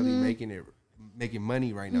necessarily making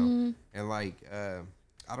money right now. And like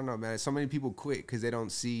I don't know, man. So many people quit because they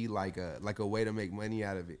don't see like a way to make money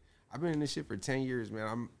out of it. I've been in this shit for 10 years,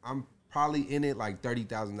 man. I'm probably in it like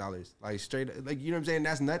 $30,000, like straight, like, you know what I'm saying?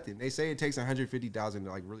 That's nothing. They say it takes 150,000 to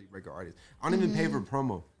like really break an artist. I don't even pay for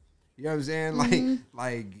promo. You know what I'm saying?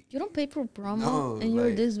 Like you don't pay for promo, no, and you're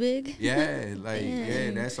like, this big. Yeah,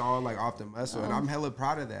 like that's all like off the muscle, and I'm hella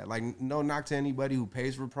proud of that. Like, no knock to anybody who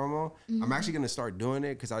pays for promo. I'm actually gonna start doing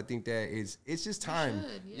it because I think that it's just time.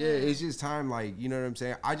 Yeah, it's just time. Like, you know what I'm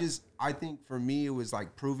saying? I think for me it was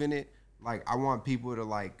like proving it. Like, I want people to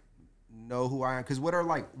like know who I am, because what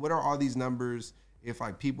are all these numbers if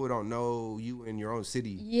like people don't know you in your own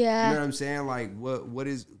city? Yeah, you know what I'm saying? Like, what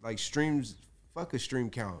is like streams? Fuck a stream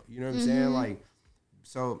count. You know what I'm saying? Like,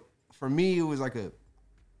 so for me, it was like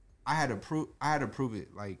I had to prove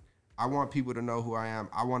it. Like, I want people to know who I am.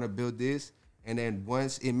 I want to build this, and then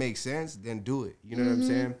once it makes sense, then do it. You know what I'm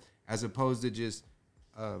saying? As opposed to just,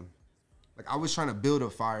 like, I was trying to build a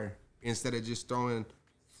fire instead of just throwing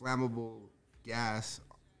flammable gas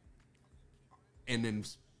and then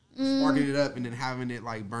sparking it up and then having it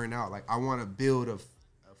like burn out. Like, I want to build a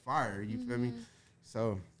fire. You feel me?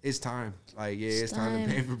 So it's time. Like, yeah, it's time to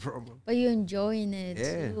pay for promo. But you're enjoying it.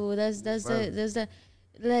 Yeah. Too. That's the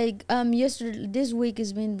like yesterday, this week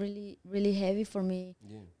has been really heavy for me.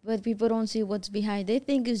 Yeah. But people don't see what's behind. They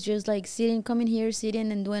think it's just like coming here,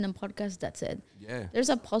 sitting and doing a podcast. That's it. Yeah. There's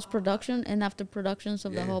a post production and after productions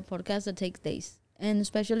of the whole podcast that takes days. And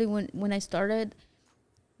especially when I started,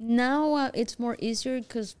 now it's more easier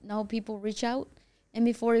because now people reach out, and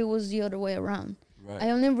before it was the other way around. Right.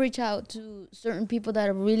 I only reach out to certain people that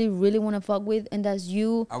I really, really want to fuck with, and that's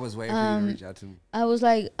you. I was waiting for you to reach out to me. I was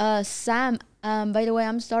like, Sam. By the way,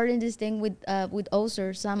 I'm starting this thing with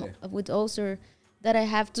Oser, with Oser, that I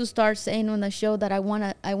have to start saying on the show that I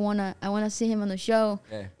wanna see him on the show,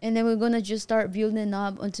 and then we're gonna just start building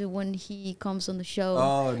up until when he comes on the show.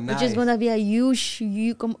 Oh, nice. Which is gonna be a huge,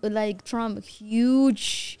 like Trump,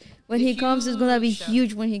 huge. When he comes, it's gonna be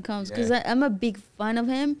huge when he comes, because I'm a big fan of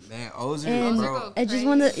him. Man, Ozer, and bro. I just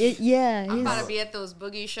wanna, I'm about to be at those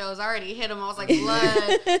boogie shows. I already hit him. I was like,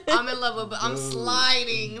 blood. I'm in love with, I'm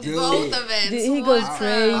sliding both events. Dude, he goes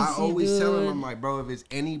crazy. I always tell him, I'm like, bro, if it's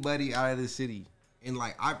anybody out of the city, and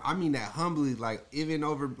like I mean that humbly, like even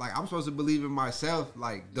over, like I'm supposed to believe in myself,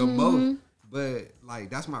 like the most. But, like,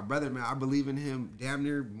 that's my brother, man. I believe in him damn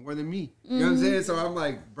near more than me. You know what I'm saying? So I'm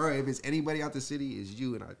like, bro, if it's anybody out the city, it's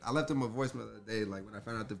you. And I left him a voicemail the other day, like, when I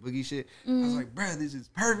found out the boogie shit. I was like, bro, this is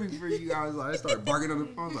perfect for you. I was like, I started barking on the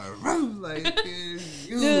phone. I was like, it's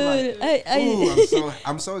you. Dude, like,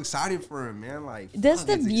 I'm so excited for him, man. Like, that's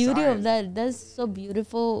the beauty of that. That's so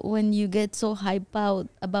beautiful when you get so hyped out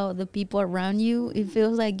about the people around you. It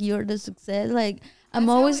feels like you're the success. Like, I'm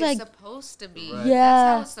always like, it's supposed to be. Right. Yeah.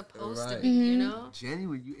 That's how it's supposed to be, you know?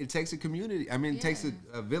 Genuine. It takes a community. I mean, it takes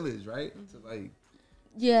a village, right? To like,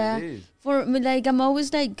 yeah. it is. For me, like, I'm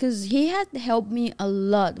always like, because he had helped me a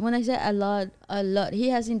lot. When I say a lot, he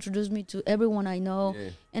has introduced me to everyone I know.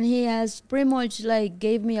 Yeah. And he has pretty much like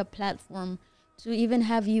gave me a platform to even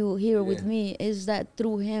have you here with me. Is that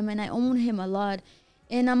through him? And I own him a lot.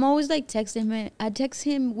 And I'm always like texting him. I text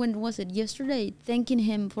him, when was it? Yesterday, thanking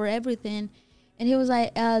him for everything. And he was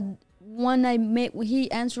like,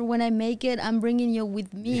 he answered, when I make it, I'm bringing you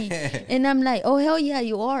with me. And I'm like, oh, hell yeah,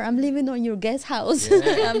 you are. I'm living on your guest house.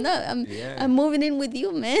 I'm moving in with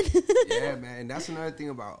you, man. Yeah, man. And that's another thing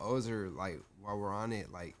about Ozer, like, while we're on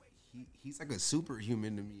it, like, he's like a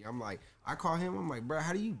superhuman to me. I'm like, I call him, I'm like, bro,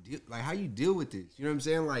 how you deal with this? You know what I'm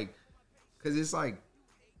saying? Like, because it's like,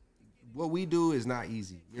 what we do is not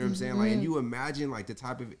easy. You know what I'm saying? Like, and you imagine like the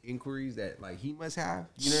type of inquiries that like he must have.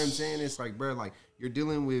 You know what I'm saying? It's like, bro, like you're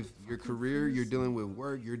dealing with your career, you're dealing with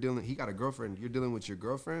work, he got a girlfriend, you're dealing with your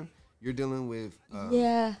girlfriend, you're dealing with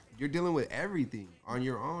you're dealing with everything on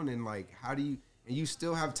your own. And like, how do you, and you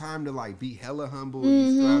still have time to like be hella humble,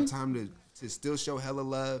 you still have time to still show hella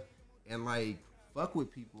love and like fuck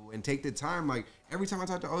with people and take the time. Like, every time I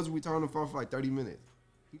talk to Ozer, we talk on the phone for like 30 minutes.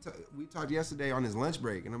 We talked yesterday on his lunch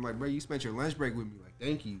break, and I'm like, bro, you spent your lunch break with me. Like,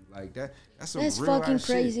 thank you. Like, that's some That's real fucking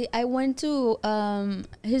crazy. Shit. I went to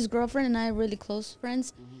his girlfriend and I are really close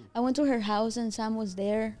friends. I went to her house and Sam was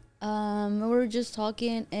there. We were just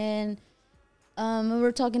talking, and we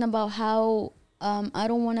were talking about how I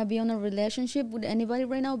don't want to be in a relationship with anybody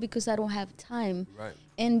right now because I don't have time. Right.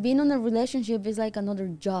 And being in a relationship is like another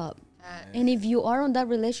job. And if you are on that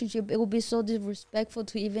relationship, it will be so disrespectful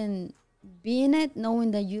to even be in it,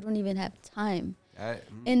 knowing that you don't even have time.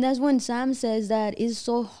 And that's when Sam says that it's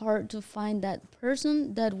so hard to find that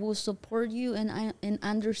person that will support you and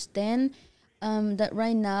understand that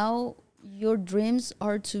right now your dreams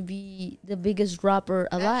are to be the biggest rapper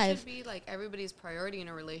That alive. should be like everybody's priority in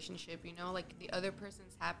a relationship, you know? Like the other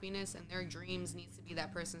person's happiness and their dreams needs to be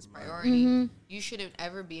that person's priority. Mm-hmm. You shouldn't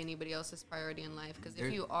ever be anybody else's priority in life because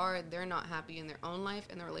if you are, they're not happy in their own life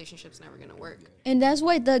and the relationship's never going to work. And that's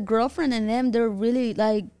why the girlfriend and them, they're really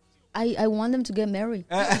like, I want them to get married.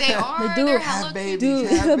 They are. They do. They're Have hella babies. cute.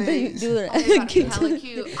 Dude, Have baby, babies. dude, Oh, they gotta be hella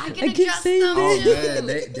cute. I can I keep adjust saying them. Oh that.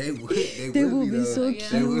 man, they would be so though. cute.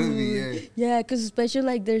 They would be, yeah. Yeah, because especially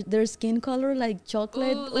like their skin color, like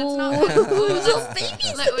chocolate. Ooh, let's not.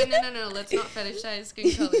 Ooh. Wait, no. Let's not fetishize skin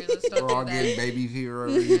color. Let's not We're all do getting that. baby fever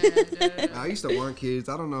over here. Yeah, I used to want kids.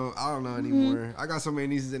 I don't know anymore. I got so many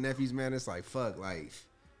nieces and nephews, man. It's like fuck, like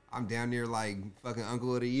I'm down near like fucking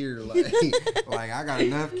uncle of the year. Like, like I got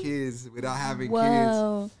enough kids without having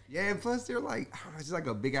Wow. kids. Yeah, and plus they're like, I don't know, it's just like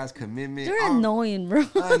a big ass commitment. They're annoying, bro.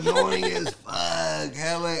 Annoying as fuck.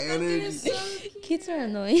 Hella energy. Kids are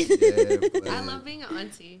annoying. Yeah, but, I love being an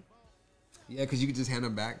auntie. yeah, because you can just hand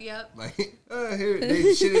them back. Yep. Like, here they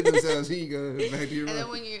shitted themselves. Here you go. Back to your And then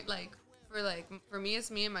room. when you're for me, it's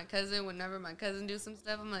me and my cousin. Whenever my cousin do some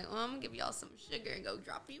stuff, I'm like, oh, I'm gonna give y'all some sugar and go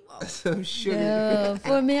drop you off. Some sugar. Yeah,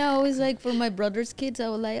 for me, I always like for my brother's kids. I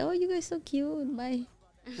was like, "Oh, you guys so cute." Bye.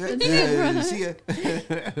 Yeah, see ya.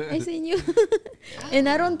 I seen you. And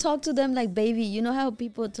I don't talk to them like baby. You know how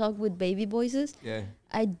people talk with baby voices? Yeah.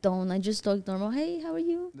 I don't. I just talk normal. Hey, how are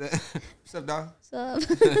you? What's up, dog? What's up?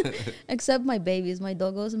 Except my babies, my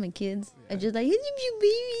doggos and my kids. I just like, you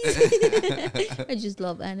babies. I just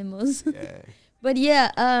love animals. Yeah. But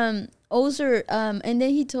yeah, also, and then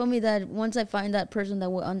he told me that once I find that person that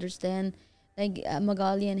will understand, like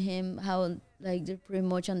Magali and him, how like they pretty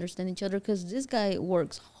much understand each other, because this guy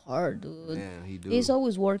works hard, dude. Man, he do. He's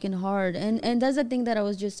always working hard, and that's the thing that I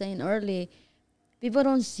was just saying earlier. People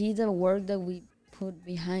don't see the work that we put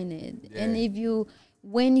behind it, and Yeah. if you,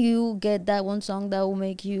 when you get that one song that will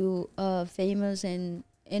make you famous and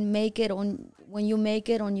make it on, when you make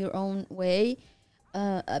it on your own way,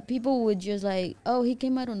 people would just like, oh, he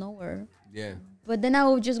came out of nowhere. Yeah. But then I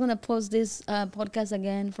was just gonna post this podcast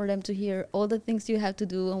again for them to hear all the things you have to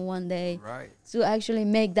do in one day Right. to actually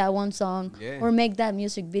make that one song Yeah. or make that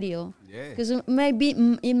music video. Yeah. Because it might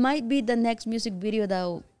be the next music video that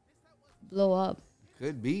will blow up.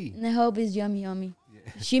 Could be. And I hope it's yummy yummy.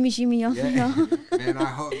 Shimmy shimmy yummy. Yeah. yum. Man, I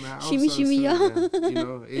hope, man. I hope Shimmy, so shimmy, too, yeah. man. You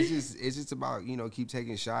know, it's just about, you know, keep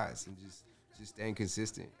taking shots and just staying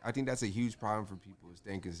consistent. I think that's a huge problem for people, is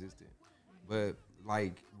staying consistent. But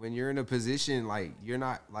like when you're in a position, like you're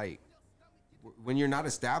not like, when you're not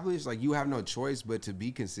established, like you have no choice but to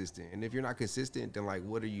be consistent. And if you're not consistent, then like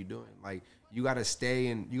what are you doing? Like you gotta stay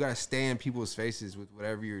in people's faces with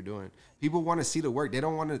whatever you're doing. People want to see the work. They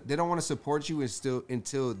don't want to support you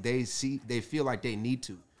until they feel like they need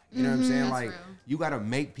to. You know what I'm saying? That's Like real. you gotta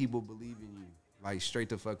make people believe in you. Like straight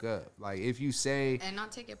the fuck up. Like if you say, And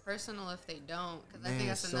not take it personal if they don't, because I Man, think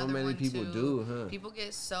that's so another many one people too. do, huh? People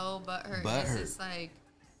get so butthurt. Butthurt. It's just like,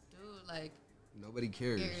 dude, like, nobody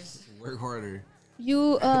cares. Cares. Work harder.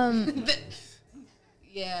 You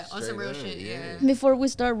yeah, on some Straight real up, shit, yeah. before we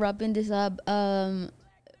start wrapping this up,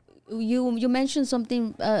 you mentioned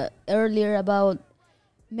something earlier about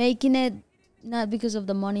making it not because of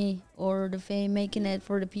the money or the fame, making it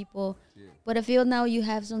for the people. Yeah. But I feel now you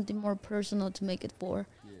have something more personal to make it for.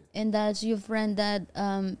 Yeah. And that's your friend that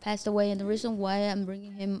passed away. And the reason why I'm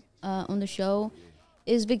bringing him on the show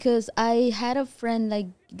is because I had a friend like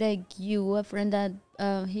you, a friend that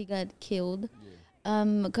he got killed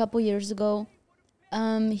a couple years ago.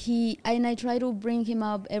 I try to bring him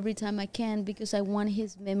up every time I can because I want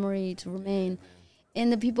his memory to remain.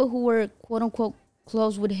 And the people who were quote unquote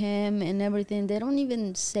close with him and everything, they don't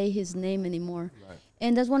even say his name anymore. Right.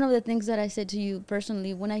 And that's one of the things that I said to you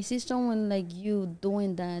personally. When I see someone like you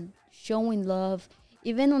doing that, showing love,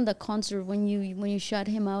 even on the concert when you shot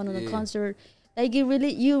him out on the concert, like you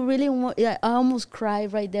really want. I almost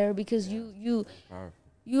cried right there because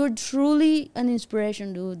you're truly an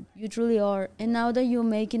inspiration, dude. You truly are. And now that you're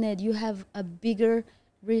making it, you have a bigger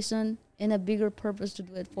reason and a bigger purpose to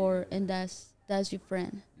do it for, and that's your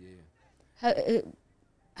friend. Yeah.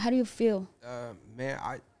 How do you feel? Man,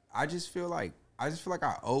 I just feel like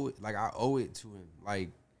I owe it. Like I owe it to him. Like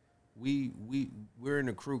we're in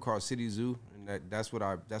a crew called City Zoo, and that's what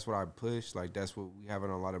I push. Like that's what we have on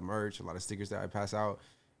a lot of merch, a lot of stickers that I pass out.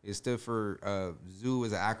 It stood for Zoo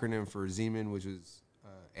is an acronym for Zeman, which was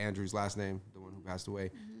Andrew's last name, the one who passed away.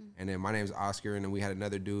 And then my name's Oscar, and then we had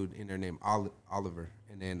another dude in there named Oliver.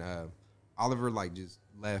 And then Oliver like just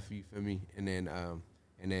left, you feel me? And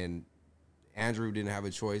then Andrew didn't have a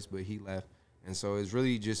choice, but he left. And so it's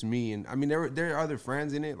really just me. And I mean, there are other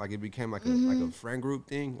friends in it. Like it became like a friend group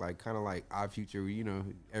thing, like kind of like Odd Future. You know,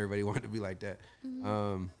 everybody wanted to be like that.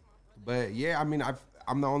 But yeah, I mean,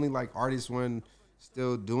 I'm the only like artist one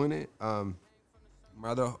still doing it. My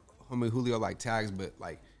other homie Julio like tags, but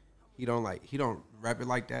like he don't rap it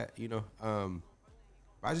like that. You know.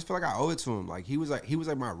 But I just feel like I owe it to him. Like he was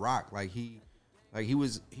like my rock. Like he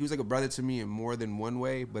was like a brother to me in more than one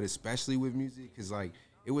way, but especially with music, because like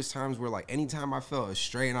it was times where like anytime I felt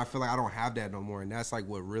astray and I feel like I don't have that no more, and that's like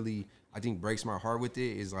what really I think breaks my heart with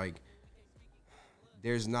it is like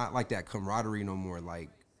there's not like that camaraderie no more. Like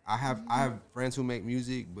I have friends who make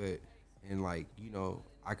music, but and like you know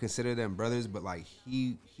I consider them brothers, but like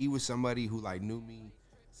he was somebody who like knew me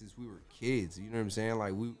since we were kids. You know what I'm saying?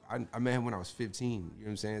 Like I met him when I was 15. You know what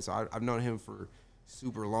I'm saying? So I've known him for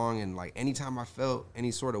super long, and like anytime I felt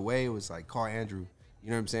any sort of way, it was like call Andrew. You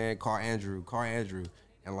know what I'm saying? Call Andrew,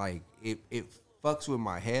 and like it fucks with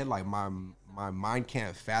my head. Like my mind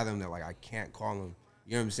can't fathom that like I can't call him.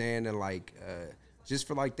 You know what I'm saying? And like just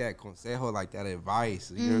for like that consejo, like that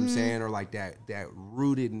advice. You know what I'm saying? Or like that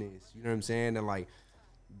rootedness. You know what I'm saying? And like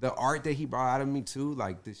the art that he brought out of me too,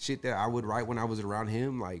 like the shit that I would write when I was around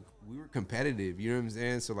him, like we were competitive, you know what I'm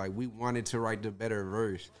saying? So like we wanted to write the better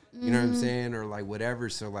verse, you know what I'm saying? Or like whatever.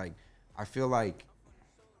 So like I feel like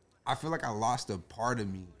I lost a part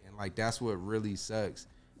of me, and like that's what really sucks.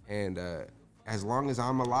 And as long as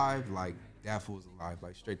I'm alive, like that fool's alive,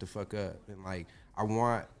 like straight the fuck up. And like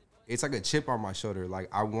it's like a chip on my shoulder. Like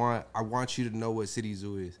I want you to know what City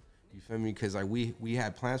Zoo is. You feel me? Because like we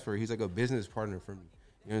had plans for it. He's like a business partner for me.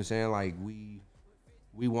 You know what I'm saying? Like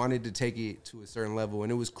we wanted to take it to a certain level,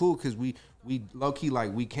 and it was cool because we low key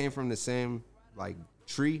like we came from the same like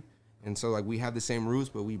tree, and so like we have the same roots,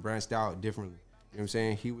 but we branched out differently. You know what I'm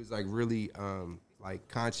saying? He was like really like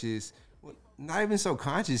conscious, well, not even so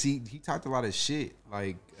conscious. He talked a lot of shit.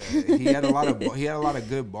 Like he had a lot of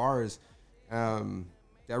good bars that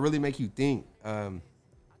really make you think. And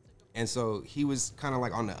so he was kind of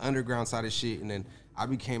like on the underground side of shit, and then I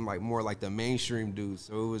became like more like the mainstream dude.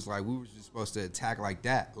 So it was like we were just supposed to attack like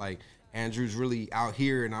that. Like Andrew's really out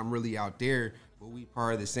here and I'm really out there, but we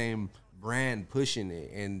part of the same brand pushing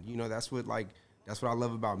it. And you know that's what I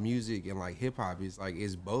love about music and like hip hop is like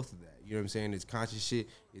it's both of that. You know what I'm saying? It's conscious shit,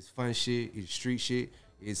 it's fun shit, it's street shit,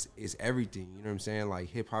 it's everything. You know what I'm saying? Like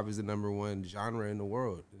hip hop is the #1 genre in the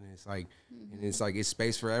world, and it's like it's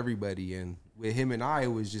space for everybody. And with him and I,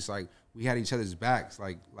 it was just like we had each other's backs,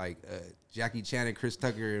 like Jackie Chan and Chris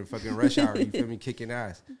Tucker and fucking Rush Hour. You feel me? Kicking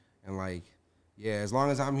ass. And like, yeah, as long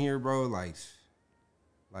as I'm here, bro, like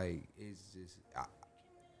it's just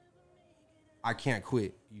I can't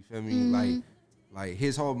quit. You feel me? Like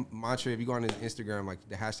his whole mantra, if you go on his Instagram, like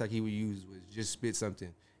the hashtag he would use was just spit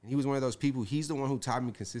something. And he was one of those people, he's the one who taught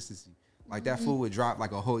me consistency. Like that fool would drop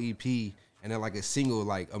like a whole EP and then like a single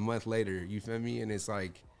like a month later, you feel me? And it's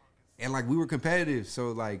like, and like we were competitive.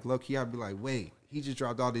 So like low key, I'd be like, wait, he just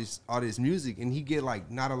dropped all this music and he get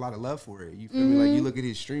like not a lot of love for it. You feel me? Like you look at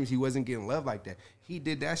his streams, he wasn't getting love like that. He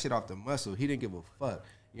did that shit off the muscle. He didn't give a fuck.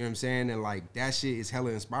 You know what I'm saying? And like that shit is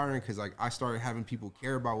hella inspiring because like I started having people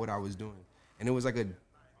care about what I was doing. And it was like a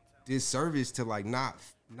disservice to like not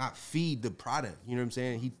feed the product. You know what I'm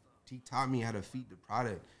saying? He taught me how to feed the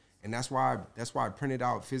product. And that's why I printed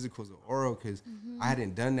out physicals of Oro, because I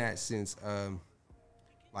hadn't done that since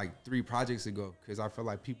like 3 projects ago, because I felt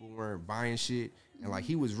like people weren't buying shit. And like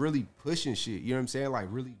he was really pushing shit, you know what I'm saying? Like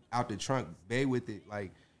really out the trunk, bay with it.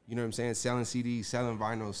 Like, you know what I'm saying? Selling CDs, selling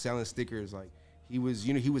vinyls, selling stickers. Like he was,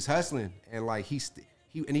 you know, he was hustling, and like he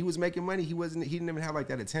was making money. He didn't even have like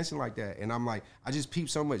that attention like that. And I'm like, I just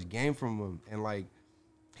peeped so much game from him, and like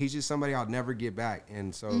he's just somebody I'll never get back.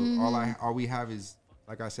 And so all we have is,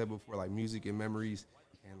 like I said before, like music and memories.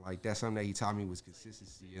 And like that's something that he taught me was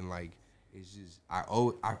consistency. And like it's just I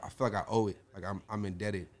feel like I owe it. Like I'm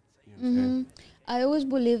indebted. You know what I'm saying? I always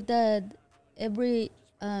believe that every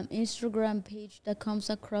Instagram page that comes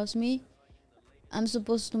across me, I'm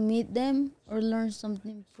supposed to meet them or learn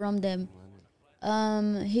something from them.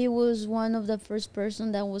 He was one of the first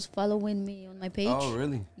person that was following me on my page. Oh,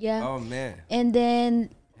 really? Yeah. Oh, man. And then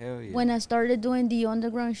Hell yeah. when I started doing the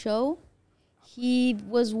underground show, he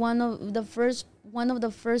was one of the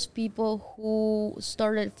first people who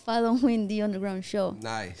started following the underground show.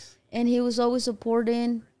 Nice. And he was always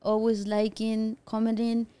supporting, always liking,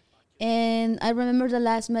 commenting. And I remember the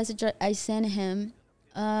last message I sent him.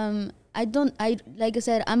 Like I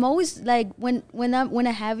said, I'm always like when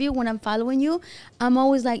I'm following you, I'm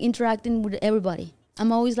always like interacting with everybody.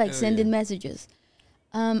 I'm always like sending messages.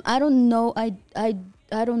 I don't know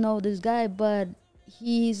don't know this guy, but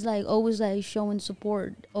he's like always like showing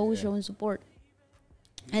support, showing support.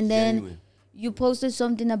 And then Genuine. you posted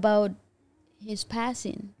something about his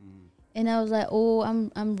passing. And I was like, oh,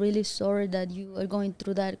 I'm really sorry that you are going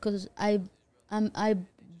through that, because I've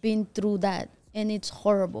been through that, and it's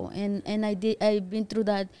horrible. And I've been through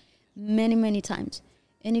that many times,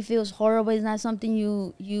 and it feels horrible. It's not something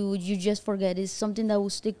you just forget. It's something that will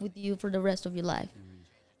stick with you for the rest of your life.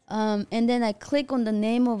 And then I click on the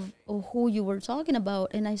name of who you were talking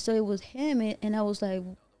about, and I saw it was him, and I was like,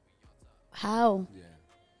 how?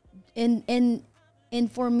 Yeah.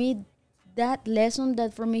 And for me, that lesson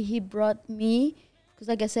that for me he brought me, because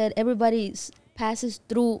like I said, everybody passes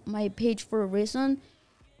through my page for a reason,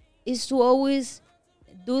 is to always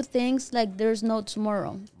do things like there's no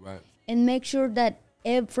tomorrow. Right. And make sure that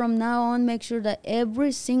from now on, make sure that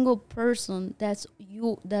every single person that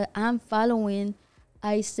I'm following,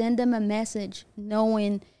 I send them a message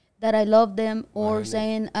knowing that I love them, or 100.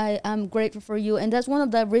 saying I'm grateful for you. And that's one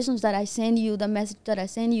of the reasons that I send you the message that I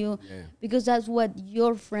send you, because that's what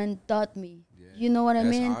your friend taught me. Yeah. You know what I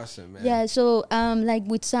mean? That's awesome, man. Yeah, so like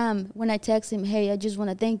with Sam, when I text him, hey, I just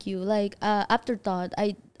want to thank you, like afterthought,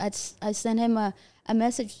 I sent him a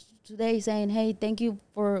message today saying, hey, thank you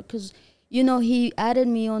for, because, you know, he added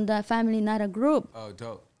me on the Family Nada group. Oh,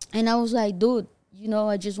 dope. And I was like, dude, you know,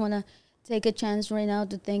 I just want to take a chance right now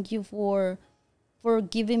to thank you for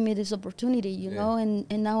giving me this opportunity, you know, and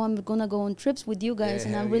now I'm going to go on trips with you guys,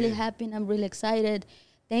 and I'm really happy, and I'm really excited.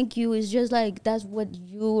 Thank you. It's just like, that's what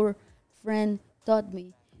your friend taught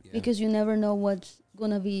me, because you never know what's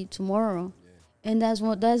going to be tomorrow. And that's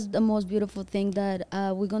the most beautiful thing, that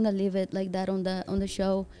we're going to leave it like that on the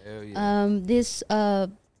show. This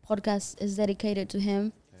podcast is dedicated to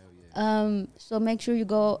him. So make sure you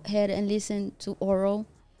go ahead and listen to Oral.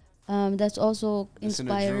 That's also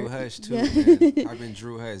inspired. Listen to Dru-Hush too, man. I've been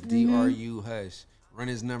Dru-Hush, Dru-Hush. Run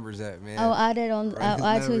his numbers up, man. I'll add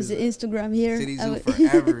to his Instagram here. City Zoo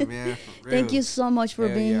forever, man. For real. Thank you so much for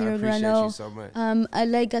being here, Grano. I appreciate you so much.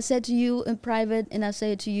 Like I said to you in private, and I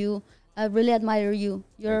say it to you, I really admire you.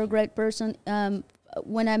 You're a great person.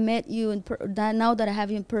 When I met you, now that I have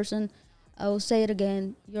you in person, I will say it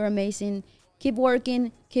again. You're amazing. Keep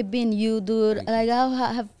working, keep being you, dude. Like,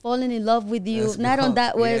 I have fallen in love with you. Let's not go. On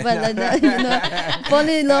that way, but like that, you know,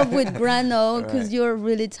 falling in love with Grano, because you're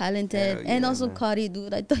really talented. And also Cody,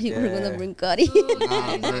 dude. I thought you were gonna bring Cody.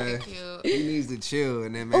 Nah, bro. He needs to chill,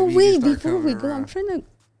 and then maybe before we go, I'm trying to.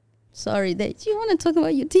 Sorry, do you want to talk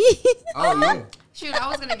about your tea? Oh yeah. Shoot, I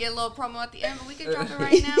was going to get a little promo at the end, but we can drop it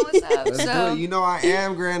right now. What's up? Let's do it. You know, I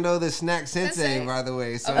am Grando, the snack sensei, by the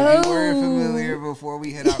way. So if you weren't familiar before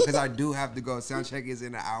we head out, because I do have to go. Sound check is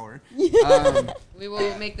in an hour. We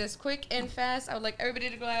will make this quick and fast. I would like everybody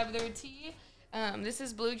to grab their tea. This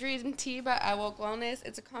is Blue Dream Tea by AYOO Wellness.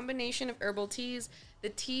 It's a combination of herbal teas. The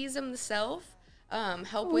teas themselves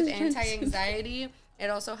help with anti-anxiety. It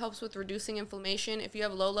also helps with reducing inflammation. If you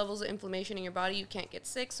have low levels of inflammation in your body, you can't get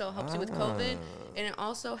sick, so it helps you with COVID. And it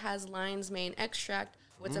also has lion's mane extract,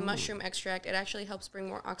 which is a mushroom extract. It actually helps bring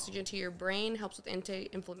more oxygen to your brain, helps with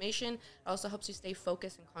anti-inflammation. It also helps you stay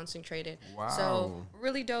focused and concentrated. Wow. So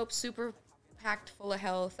really dope, super packed full of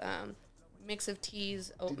health. Mix of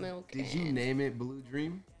teas, oat milk. Did you name it Blue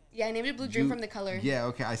Dream? Yeah, I named it Blue Dream from the color. Yeah,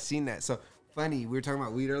 okay, I seen that. So funny, we were talking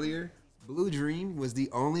about weed earlier. Blue Dream was the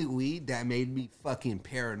only weed that made me fucking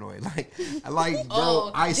paranoid.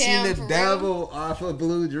 I seen the devil off of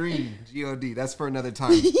Blue Dream. God, that's for another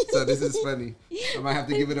time. So this is funny. I might have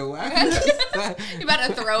to give it a whack. You about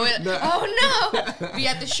to throw it? No. Oh no! Be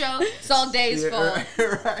at the show. It's all days full.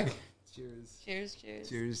 Right. Cheers. Cheers. Cheers.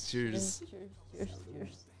 Cheers. Cheers.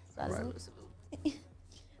 Cheers. Salud.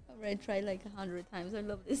 I've already tried like 100 times. I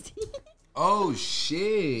love this tea. Oh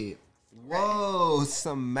shit. Whoa,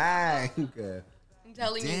 some mag. I'm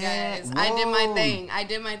telling you guys, I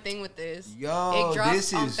did my thing with this. Yo, it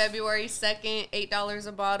drops on February 2nd, $8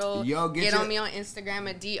 a bottle. Yo, get on me on Instagram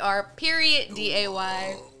at dr.day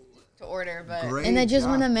to order. But and I just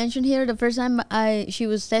want to mention here, the first time she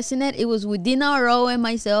was testing it, it was with Dina Ro and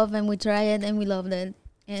myself, and we tried it and we loved it,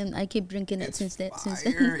 and I keep drinking it since then.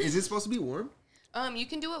 Is it supposed to be warm? You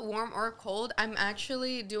can do it warm or cold. I'm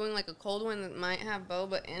actually doing like a cold one that might have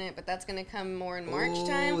boba in it, but that's gonna come more in March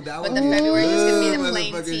time. But the February is gonna be the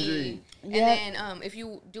plain tea. And then if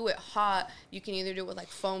you do it hot, you can either do it with like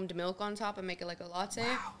foamed milk on top and make it like a latte,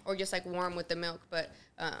 or just like warm with the milk. But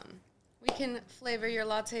we can flavor your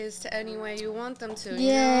lattes to any way you want them to.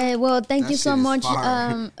 Yeah, you know? well, thank you so much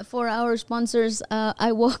for our sponsors,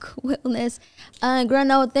 AYOO Wellness.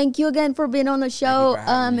 Grano, thank you again for being on the show.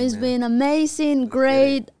 It's been amazing,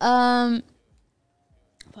 great.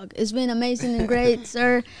 It's been amazing and great,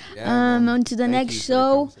 sir. On to the next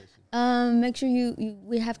show. Make sure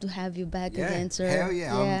we have to have you back again, sir. Hell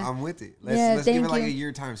yeah, yeah. I'm with it. Let's give it like a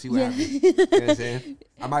year time, see what happens. You know what I'm saying?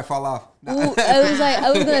 I might fall off. No. Ooh,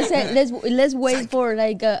 I was gonna say let's wait for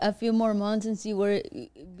like a few more months and see where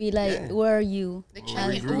be like where are you? The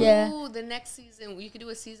check-in. Yeah. Ooh, the next season you could do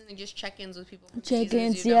a season and just check-ins with people. From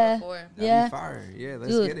Check-ins, yeah. That'd be fire. Yeah,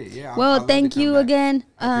 let's get it. Yeah. Well, thank you again.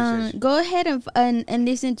 You. Go ahead and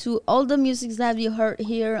listen to all the music that you heard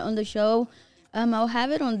here on the show. I'll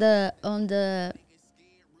have it on the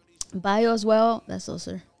bio as well. That's all,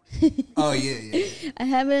 sir. Oh yeah. I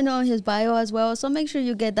have it on his bio as well. So make sure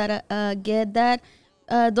you get that.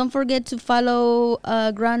 Don't forget to follow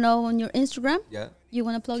Grano on your Instagram. Yeah. You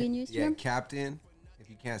want to plug in your Instagram? Yeah, Captain. If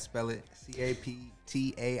you can't spell it,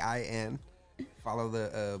 CAPTAIN. Follow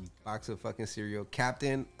the box of fucking cereal.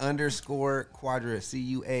 Captain_Quadra.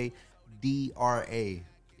 CUADRA.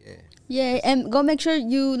 Yeah. Yeah, and go make sure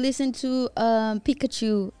you listen to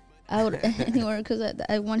Pikachu out anywhere because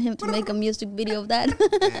I want him to make a music video of that.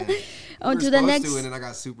 On to the next. And then I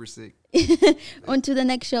got super sick. On to the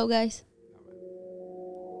next show, guys.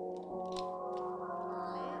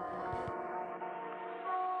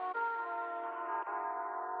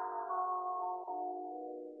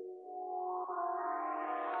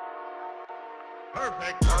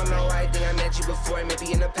 Perfect. I don't know why I think I met you before.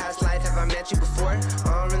 Maybe in a past life have I met you before? I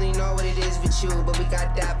don't really know what it is with you, but we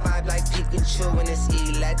got that vibe like Pikachu. When it's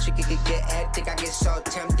electric, it could get hectic. I get so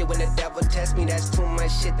tempted when the devil tests me. That's too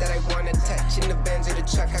much shit that I wanna touch. In the Benz or the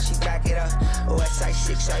truck, how she back it up. West side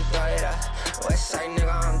 6, I got it up. West side nigga,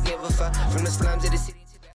 I don't give a fuck. From the slums of the city.